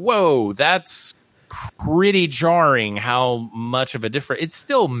like, whoa, that's pretty jarring. How much of a difference? It's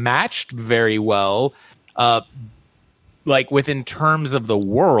still matched very well, like within terms of the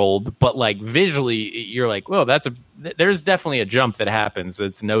world, but like visually, you're like, well, there's definitely a jump that happens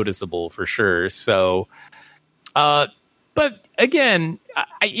that's noticeable for sure. So, but again,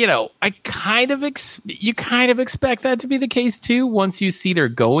 I kind of you kind of expect that to be the case too. Once you see they're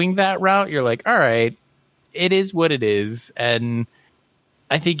going that route, you're like, all right, it is what it is, and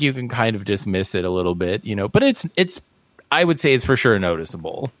I think you can kind of dismiss it a little bit, But it's I would say it's for sure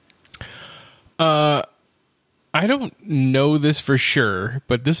noticeable. I don't know this for sure,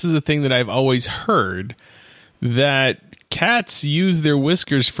 but this is a thing that I've always heard, that cats use their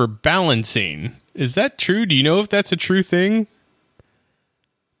whiskers for balancing. Is that true? Do you know if that's a true thing?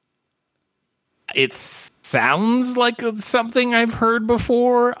 It sounds like something I've heard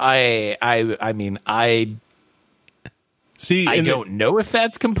before. I mean, I don't know if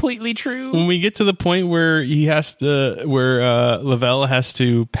that's completely true. When we get to the point where Lavelle has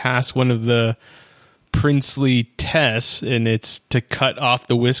to pass one of the princely tests, and it's to cut off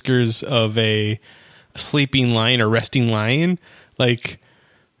the whiskers of a sleeping lion or resting lion, like,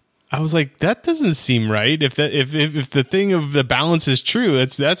 I was like, that doesn't seem right. If the thing of the balance is true,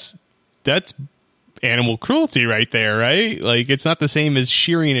 that's animal cruelty right there, right? Like, it's not the same as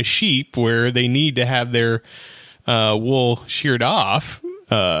shearing a sheep where they need to have their wool sheared off.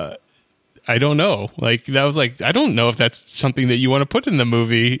 I don't know. Like, that was like, I don't know if that's something that you want to put in the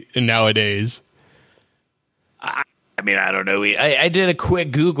movie nowadays. I mean, I don't know. I did a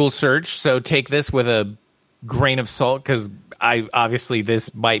quick Google search, so take this with a grain of salt, because obviously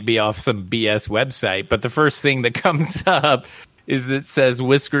this might be off some BS website, but the first thing that comes up is that says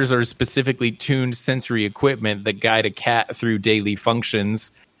whiskers are specifically tuned sensory equipment that guide a cat through daily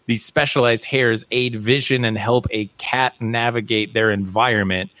functions. These specialized hairs aid vision and help a cat navigate their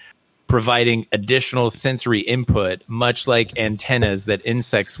environment, providing additional sensory input, much like antennas that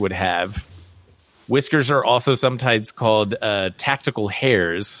insects would have. Whiskers are also sometimes called tactical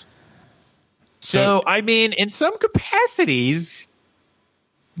hairs. So, I mean, in some capacities,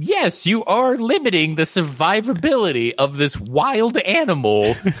 yes, you are limiting the survivability of this wild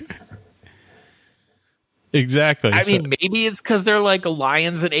animal. Exactly. I mean, maybe it's because they're like a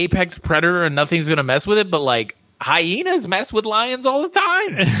lion's an apex predator and nothing's going to mess with it, but like hyenas mess with lions all the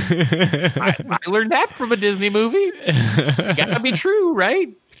time. I learned that from a Disney movie. Gotta be true, right?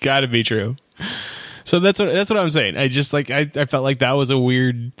 Gotta be true. So that's what I'm saying. I just like I felt like that was a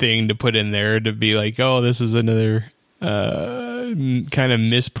weird thing to put in there, to be like, oh, this is another kind of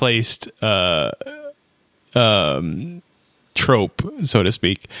misplaced trope, so to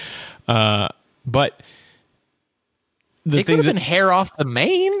speak. But it could have been hair off the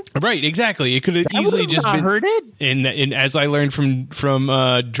mane, right? Exactly. It could have easily just been hurt it. And as I learned from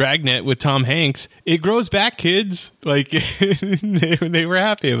Dragnet with Tom Hanks, it grows back, kids. Like they were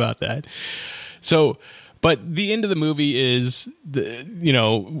happy about that. So, but the end of the movie is Prince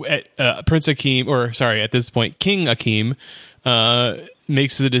Akeem, or sorry, at this point, King Akeem,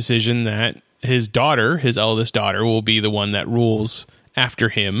 makes the decision that his eldest daughter, will be the one that rules after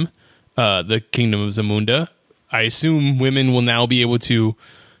him, the Kingdom of Zamunda. I assume women will now be able to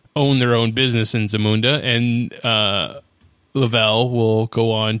own their own business in Zamunda, and Lavelle will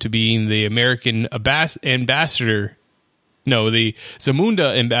go on to being the American ambassador. No, the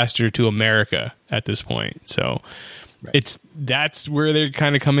Zamunda ambassador to America at this point. So right. That's where they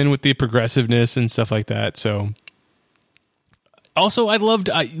kind of come in with the progressiveness and stuff like that. So Also,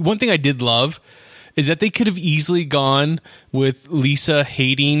 one thing I did love is that they could have easily gone with Lisa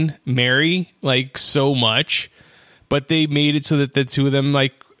hating Mary like so much, but they made it so that the two of them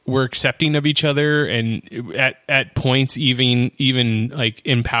like were accepting of each other, and at points even like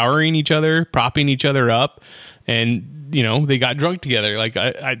empowering each other, propping each other up, and they got drunk together. Like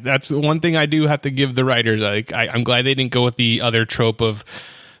I that's the one thing I do have to give the writers. Like I'm glad they didn't go with the other trope of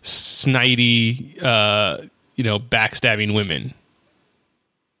snidey, backstabbing women.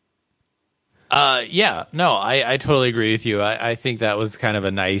 I totally agree with you. I think that was kind of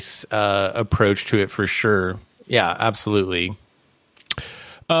a nice approach to it for sure. Yeah, absolutely.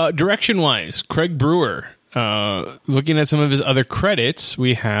 Direction-wise, Craig Brewer. Looking at some of his other credits,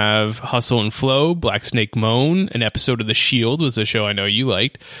 we have Hustle and Flow, Black Snake Moan, an episode of The Shield was a show I know you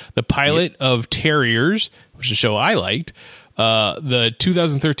liked, the pilot of Terriers, which is a show I liked, the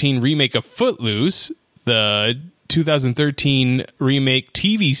 2013 remake of Footloose, the 2013 remake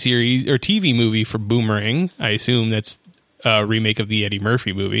TV series or TV movie for Boomerang. I assume that's a remake of the Eddie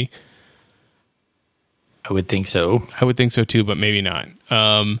Murphy movie. I would think so. I would think so too, but maybe not.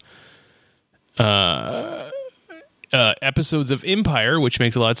 Episodes of Empire, which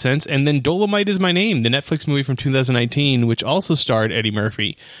makes a lot of sense, and then Dolomite Is My Name, the Netflix movie from 2019, which also starred Eddie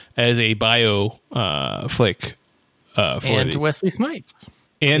Murphy as a bio flick. And Wesley Snipes.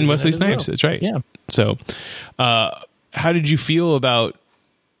 And Wesley Snipes, well. That's right. Yeah. So, how did you feel about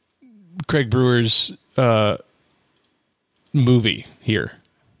Craig Brewer's movie here?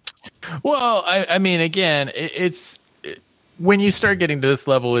 Well, I mean, again, it's when you start getting to this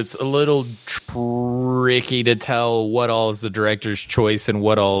level, it's a little tricky to tell what all is the director's choice and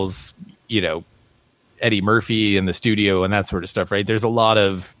what all's, Eddie Murphy in the studio and that sort of stuff, right? There's a lot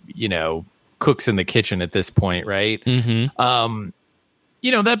of, cooks in the kitchen at this point, right? Mm-hmm.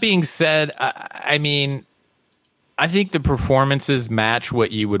 That being said, I mean, I think the performances match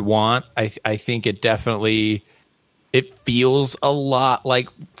what you would want. I think it definitely... It feels a lot like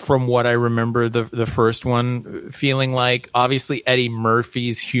from what I remember the first one feeling like. Obviously, Eddie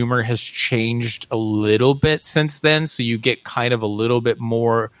Murphy's humor has changed a little bit since then, so you get kind of a little bit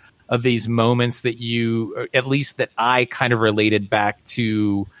more of these moments that at least that I kind of related back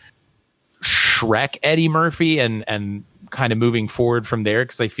to Shrek Eddie Murphy and kind of moving forward from there,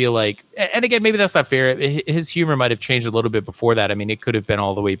 because I feel like, and again, maybe that's not fair. His humor might have changed a little bit before that. I mean, it could have been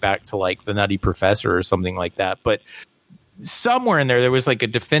all the way back to like The Nutty Professor or something like that. But somewhere in there was like a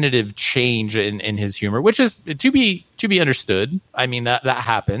definitive change in his humor, which is to be understood. I mean, that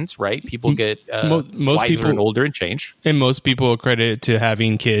happens, right? People get most wiser people, and older and change. And most people credit it to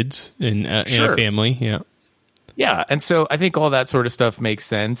having kids and sure. a family. Yeah. Yeah. And so I think all that sort of stuff makes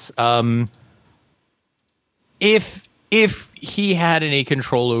sense. If he had any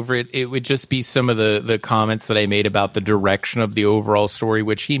control over it, it would just be some of the comments that I made about the direction of the overall story,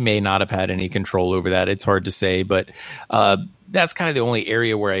 which he may not have had any control over that. It's hard to say, but that's kind of the only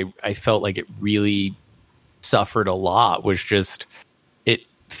area where I felt like it really suffered a lot, was just it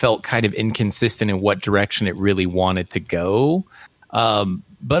felt kind of inconsistent in what direction it really wanted to go.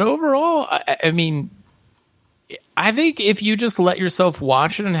 But overall, I mean, I think if you just let yourself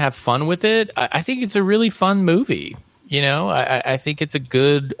watch it and have fun with it, I think it's a really fun movie. I think it's a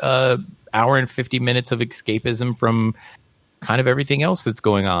good hour and 50 minutes of escapism from kind of everything else that's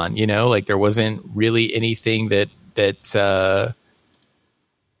going on. Like there wasn't really anything that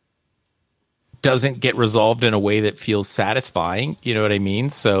doesn't get resolved in a way that feels satisfying. You know what I mean?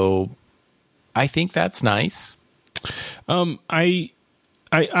 So I think that's nice.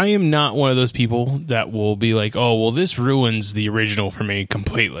 I am not one of those people that will be like, oh, well, this ruins the original for me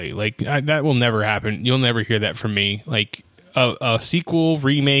completely. Like that will never happen. You'll never hear that from me. Like a sequel,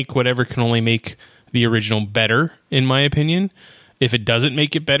 remake, whatever can only make the original better, in my opinion. If it doesn't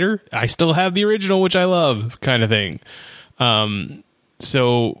make it better, I still have the original, which I love, kind of thing.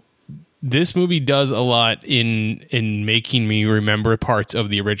 So this movie does a lot in making me remember parts of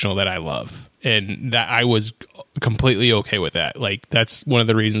the original that I love. And that I was completely okay with that. Like that's one of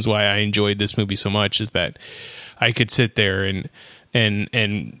the reasons why I enjoyed this movie so much, is that I could sit there and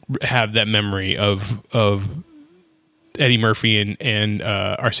have that memory of Eddie Murphy and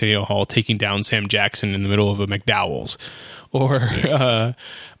Arsenio Hall taking down Sam Jackson in the middle of a McDowell's, or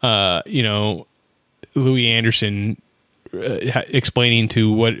Louis Anderson explaining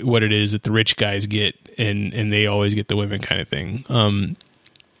to what it is that the rich guys get and they always get the women, kind of thing.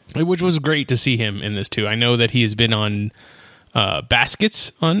 Which was great to see him in this too. I know that he has been on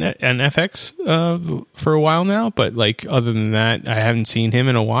Baskets on FX for a while now, but like other than that, I haven't seen him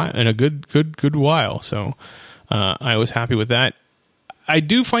in a good while. So I was happy with that. I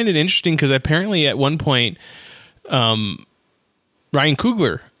do find it interesting because apparently at one point, Ryan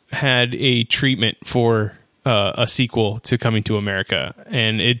Coogler had a treatment for a sequel to Coming to America,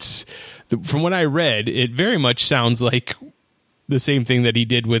 and it's, from what I read, it very much sounds like the same thing that he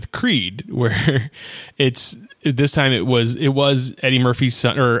did with Creed, where it's, this time it was Eddie Murphy's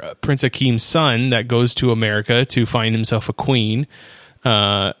son, or Prince Akeem's son, that goes to America to find himself a queen,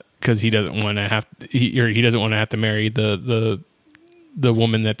 because he doesn't want to have to marry the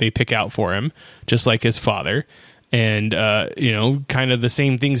woman that they pick out for him, just like his father. And kind of the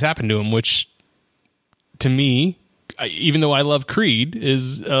same things happen to him, which, to me, even though I love Creed,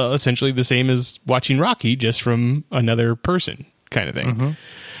 is essentially the same as watching Rocky, just from another person, kind of thing.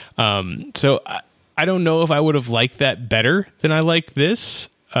 Mm-hmm. So I don't know if I would have liked that better than I like this,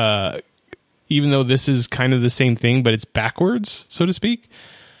 even though this is kind of the same thing, but it's backwards, so to speak.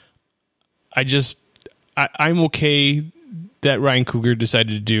 I'm okay that Ryan Coogler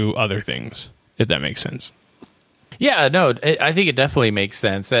decided to do other things, if that makes sense. Yeah, no, I think it definitely makes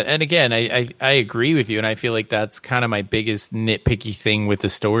sense. And again, I agree with you, and I feel like that's kind of my biggest nitpicky thing with the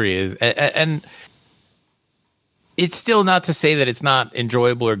story is, and it's still not to say that it's not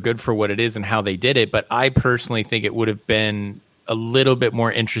enjoyable or good for what it is and how they did it, but I personally think it would have been a little bit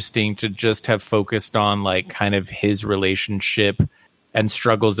more interesting to just have focused on like kind of his relationship and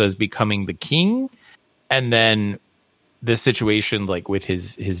struggles as becoming the king, and then the situation like with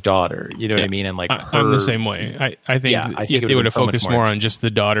his daughter, you know what I mean? And like I'm the same way. I think if they would have focused more on just the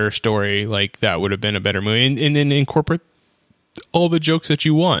daughter story, like that would have been a better movie, and then incorporate all the jokes that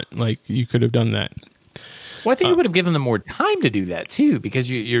you want. Like you could have done that. Well, I think it would have given them more time to do that too, because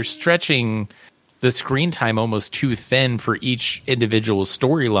you're stretching the screen time almost too thin for each individual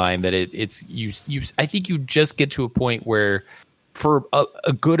storyline. That it's I think you just get to a point where, for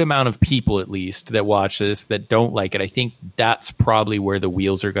a good amount of people, at least, that watch this, that don't like it, I think that's probably where the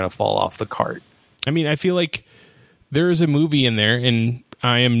wheels are going to fall off the cart. I mean, I feel like there is a movie in there, and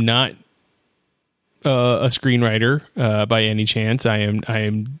I am not a screenwriter by any chance. I am,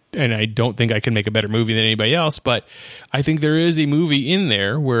 and I don't think I can make a better movie than anybody else, but I think there is a movie in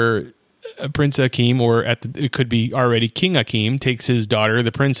there where Prince Akeem, or it could be already King Akeem, takes his daughter,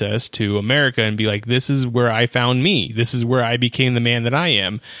 the princess, to America and be like, this is where I found me. This is where I became the man that I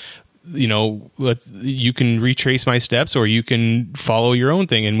am. You can retrace my steps, or you can follow your own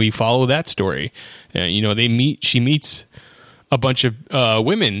thing. And we follow that story. She meets a bunch of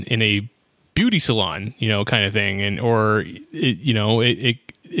women in a beauty salon, kind of thing. And, or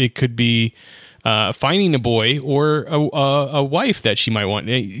it could be finding a boy or a wife that she might want.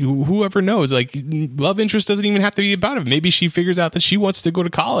 Whoever knows, like, love interest doesn't even have to be about it. Maybe she figures out that she wants to go to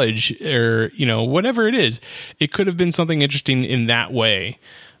college, or, whatever it is. It could have been something interesting in that way.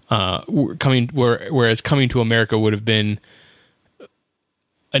 Whereas Coming to America would have been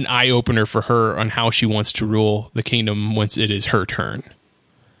an eye opener for her on how she wants to rule the kingdom once it is her turn.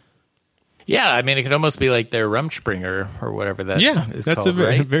 Yeah, I mean, it could almost be like their Rumspringa or whatever that is that's called,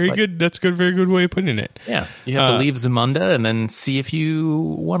 very, right? very good. That's a very good way of putting it. Yeah, you have to leave Zamunda and then see if you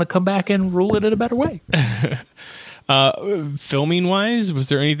want to come back and rule it in a better way. Filming wise, was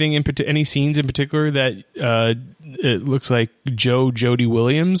there anything any scenes in particular that it looks like Jody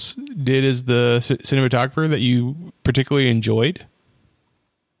Williams did as the cinematographer that you particularly enjoyed?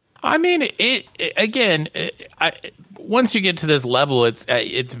 I mean, once you get to this level,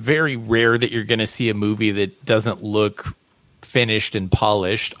 it's very rare that you're going to see a movie that doesn't look finished and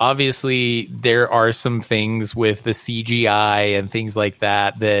polished. Obviously, there are some things with the CGI and things like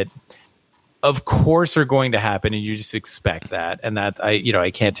that of course are going to happen, and you just expect that. And that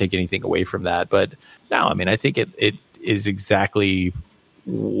I can't take anything away from that. But no, I mean, I think it is exactly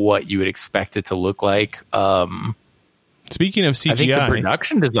what you would expect it to look like. Speaking of CGI, I think the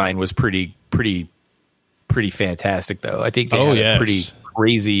production design was pretty fantastic, though. I think they had a pretty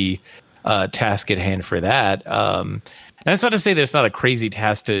crazy task at hand for that. And that's not to say that it's not a crazy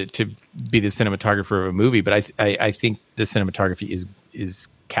task to be the cinematographer of a movie, but I think the cinematography is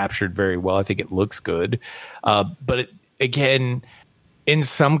captured very well. I think it looks good. But again, in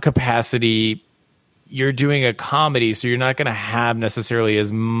some capacity, you're doing a comedy, so you're not going to have necessarily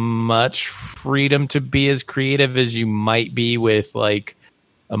as much freedom to be as creative as you might be with like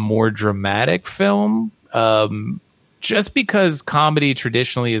a more dramatic film. Just because comedy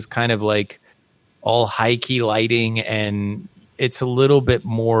traditionally is kind of like all high-key lighting, and it's a little bit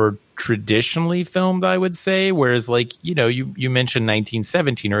more traditionally filmed, I would say. Whereas, like, you mentioned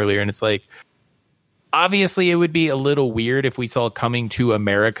 1917 earlier, and it's like, obviously it would be a little weird if we saw Coming to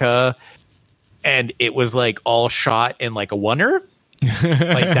America and it was like all shot in like a oneer.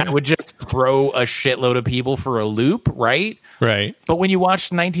 Like that would just throw a shitload of people for a loop, right? Right. But when you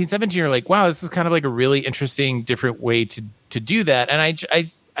watch 1917, you're like, wow, this is kind of like a really interesting, different way to to do that.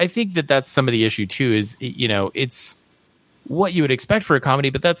 And I think that that's some of the issue too, is, you know, it's what you would expect for a comedy,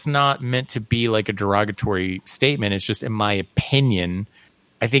 but that's not meant to be like a derogatory statement. It's just, in my opinion,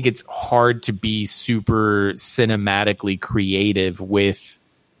 I think it's hard to be super cinematically creative with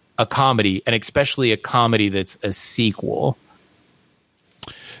a comedy, and especially a comedy that's a sequel.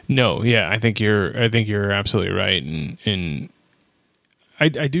 No, yeah, I think you're absolutely right, and I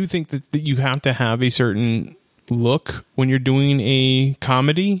do think that you have to have a certain look when you're doing a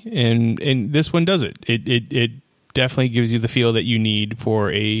comedy, and this one does it. It definitely gives you the feel that you need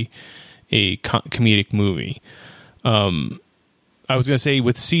for a comedic movie. I was going to say,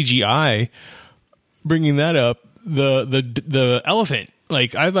 with CGI, bringing that up, the elephant,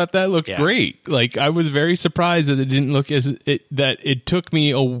 like, I thought that looked great. Like, I was very surprised that it didn't look that it took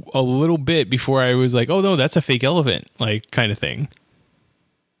me a little bit before I was like, oh no, that's a fake elephant, like, kind of thing.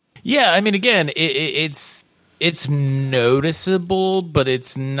 Yeah, I mean, again, it's noticeable, but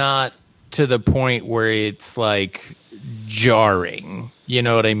it's not to the point where it's like jarring. You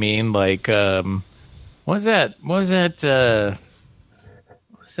know what I mean? Like, what was that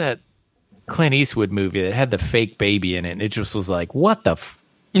Clint Eastwood movie that had the fake baby in it? And it just was like, what the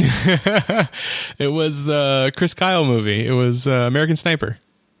It was the Chris Kyle movie. It was American Sniper.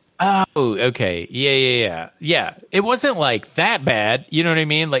 Oh, okay. Yeah. It wasn't like that bad. You know what I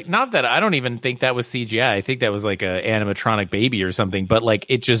mean? Like, not that, I don't even think that was CGI. I think that was like a animatronic baby or something, but like,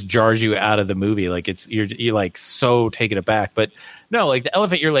 it just jars you out of the movie. Like, you're like so taken aback. But no, like the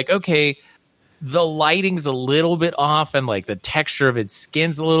elephant, you're like, okay, the lighting's a little bit off and like the texture of its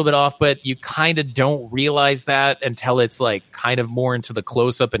skin's a little bit off, but you kind of don't realize that until it's like kind of more into the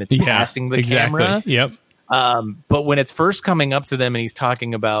close up and it's passing the camera. Yep. But when it's first coming up to them and he's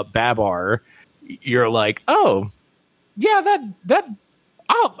talking about Babar, you're like, oh, yeah, that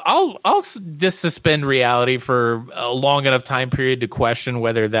I'll just suspend reality for a long enough time period to question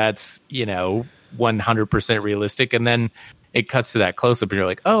whether that's, you know, 100% realistic. And then it cuts to that close up and you're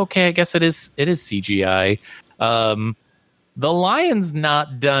like, oh, okay, I guess it is CGI. The lion's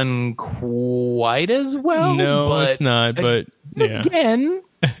not done quite as well. No, it's not. But again,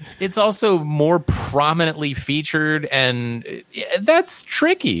 it's also more prominently featured, and that's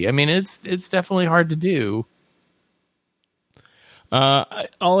tricky. I mean, it's definitely hard to do.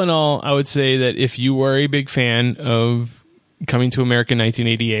 All in all, I would say that if you were a big fan of Coming to America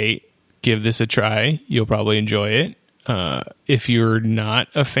 1988, give this a try. You'll probably enjoy it. If you're not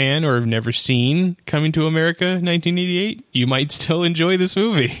a fan or have never seen Coming to America 1988, you might still enjoy this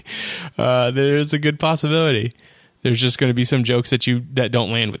movie. There's a good possibility. There's just going to be some jokes that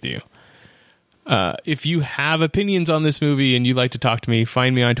don't land with you. If you have opinions on this movie and you'd like to talk to me,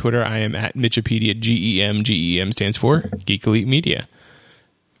 find me on Twitter. I am at Mitchipedia, GEM. GEM stands for Geek Elite Media.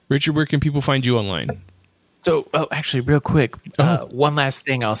 Richard, where can people find you online? So, actually, real quick, one last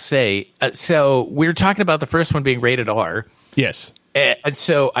thing I'll say. So we were talking about the first one being rated R. Yes. And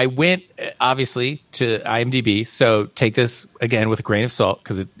so I went, obviously, to IMDb. So take this, again, with a grain of salt,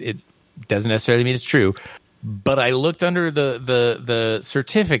 because it doesn't necessarily mean it's true. But I looked under the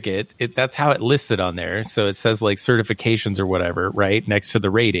certificate. That's how it listed on there. So it says like certifications or whatever, right, next to the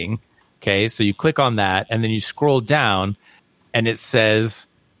rating. Okay, so you click on that, and then you scroll down, and it says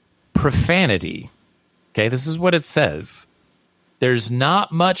profanity. Okay, this is what it says. There's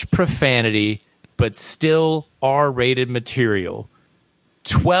not much profanity, but still R-rated material.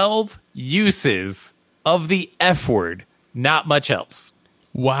 12 uses of the F word, not much else.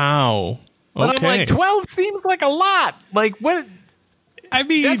 Wow. But okay. I'm like, 12 seems like a lot. Like, what? I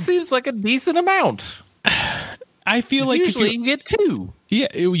mean, that seems like a decent amount. I feel like usually you get 2.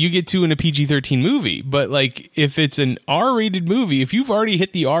 Yeah, you get 2 in a PG-13 movie. But like, if it's an R-rated movie, if you've already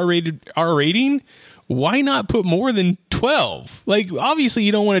hit the R rating, why not put more than 12? Like, obviously,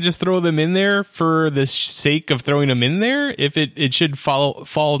 you don't want to just throw them in there for the sake of throwing them in there. If it should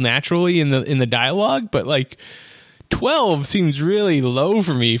fall naturally in the dialogue, but like 12 seems really low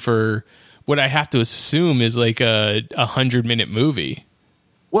for me for what I have to assume is like a 100-minute movie.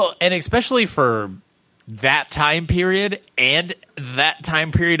 Well, and especially for that time period and that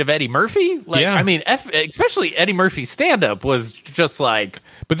time period of Eddie Murphy. Like, yeah. I mean, especially Eddie Murphy's stand-up was just like,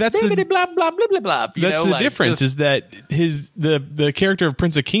 but that's blah, blah, blah, blah, blah, blah. That's the difference, is that the character of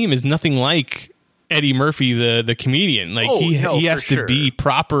Prince Akeem is nothing like Eddie Murphy, the comedian. Like, he has to be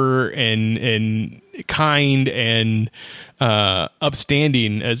proper and kind and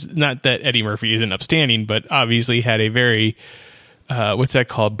upstanding. As not that Eddie Murphy isn't upstanding, but obviously had a very what's that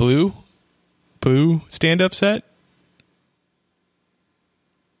called? Blue stand-up set.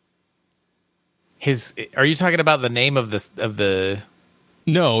 Are you talking about the name of the?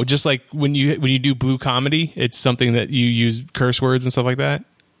 No, just like when you do blue comedy, it's something that you use curse words and stuff like that.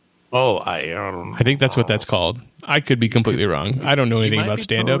 Oh, I don't know. I think that's what that's called. I could be completely wrong. I don't know anything about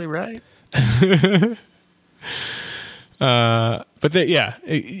stand-up. Totally right. But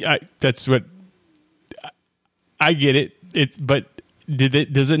that's what I get it. But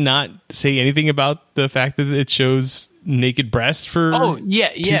does it not say anything about the fact that it shows naked breasts for? Oh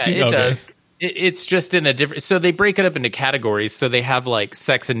yeah, it does. It's just in a different. So they break it up into categories. So they have like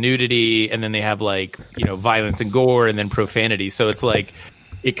sex and nudity, and then they have like violence and gore, and then profanity. So it's like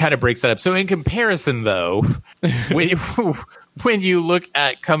it kind of breaks that up. So in comparison, though, when you look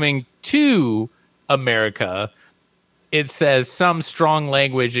at Coming to America, it says some strong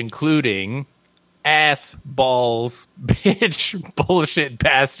language, including ass, balls, bitch, bullshit,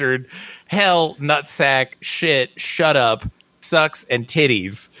 bastard, hell, nutsack, shit, shut up, sucks, and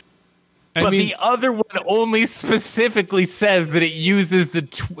titties. But the other one only specifically says that it uses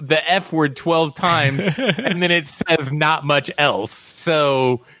the F word 12 times, and then it says not much else.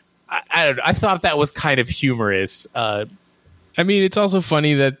 So I don't know. I thought that was kind of humorous. It's also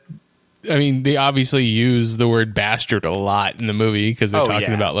funny that they obviously use the word bastard a lot in the movie because they're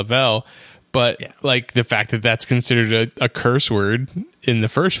talking about Lavelle. But like the fact that that's considered a curse word in the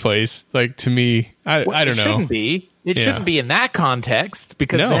first place, like to me, I don't know. It shouldn't be. It shouldn't be in that context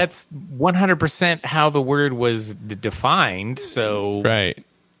because that's 100% how the word was defined. So right.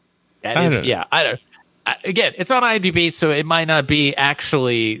 Again, it's on IMDb, so it might not be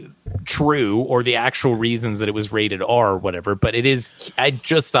actually true or the actual reasons that it was rated R or whatever, but it is. I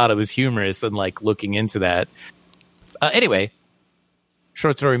just thought it was humorous and like looking into that. Anyway,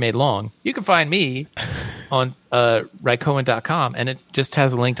 short story made long. You can find me on rycohen.com, and it just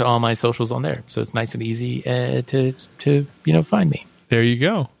has a link to all my socials on there, so it's nice and easy to find me. There you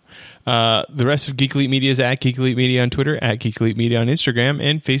go. The rest of Geek Elite Media is at Geek Elite Media on Twitter, at Geek Elite Media on Instagram,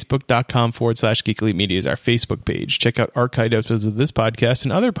 and Facebook.com/Geek Elite Media is our Facebook page. Check out archived episodes of this podcast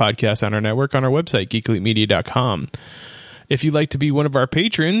and other podcasts on our network on our website, geekelitemedia.com. If you'd like to be one of our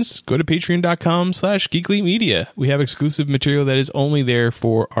patrons, go to patreon.com/Geek Elite Media. We have exclusive material that is only there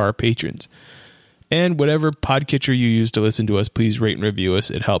for our patrons. And whatever podcatcher you use to listen to us, please rate and review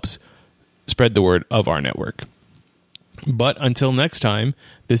us. It helps spread the word of our network. But until next time,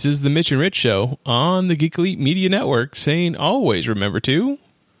 this is the Mitch and Rich Show on the Geek Elite Media Network, saying always remember to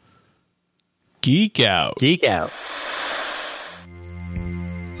geek out. Geek out.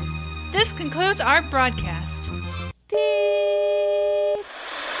 This concludes our broadcast.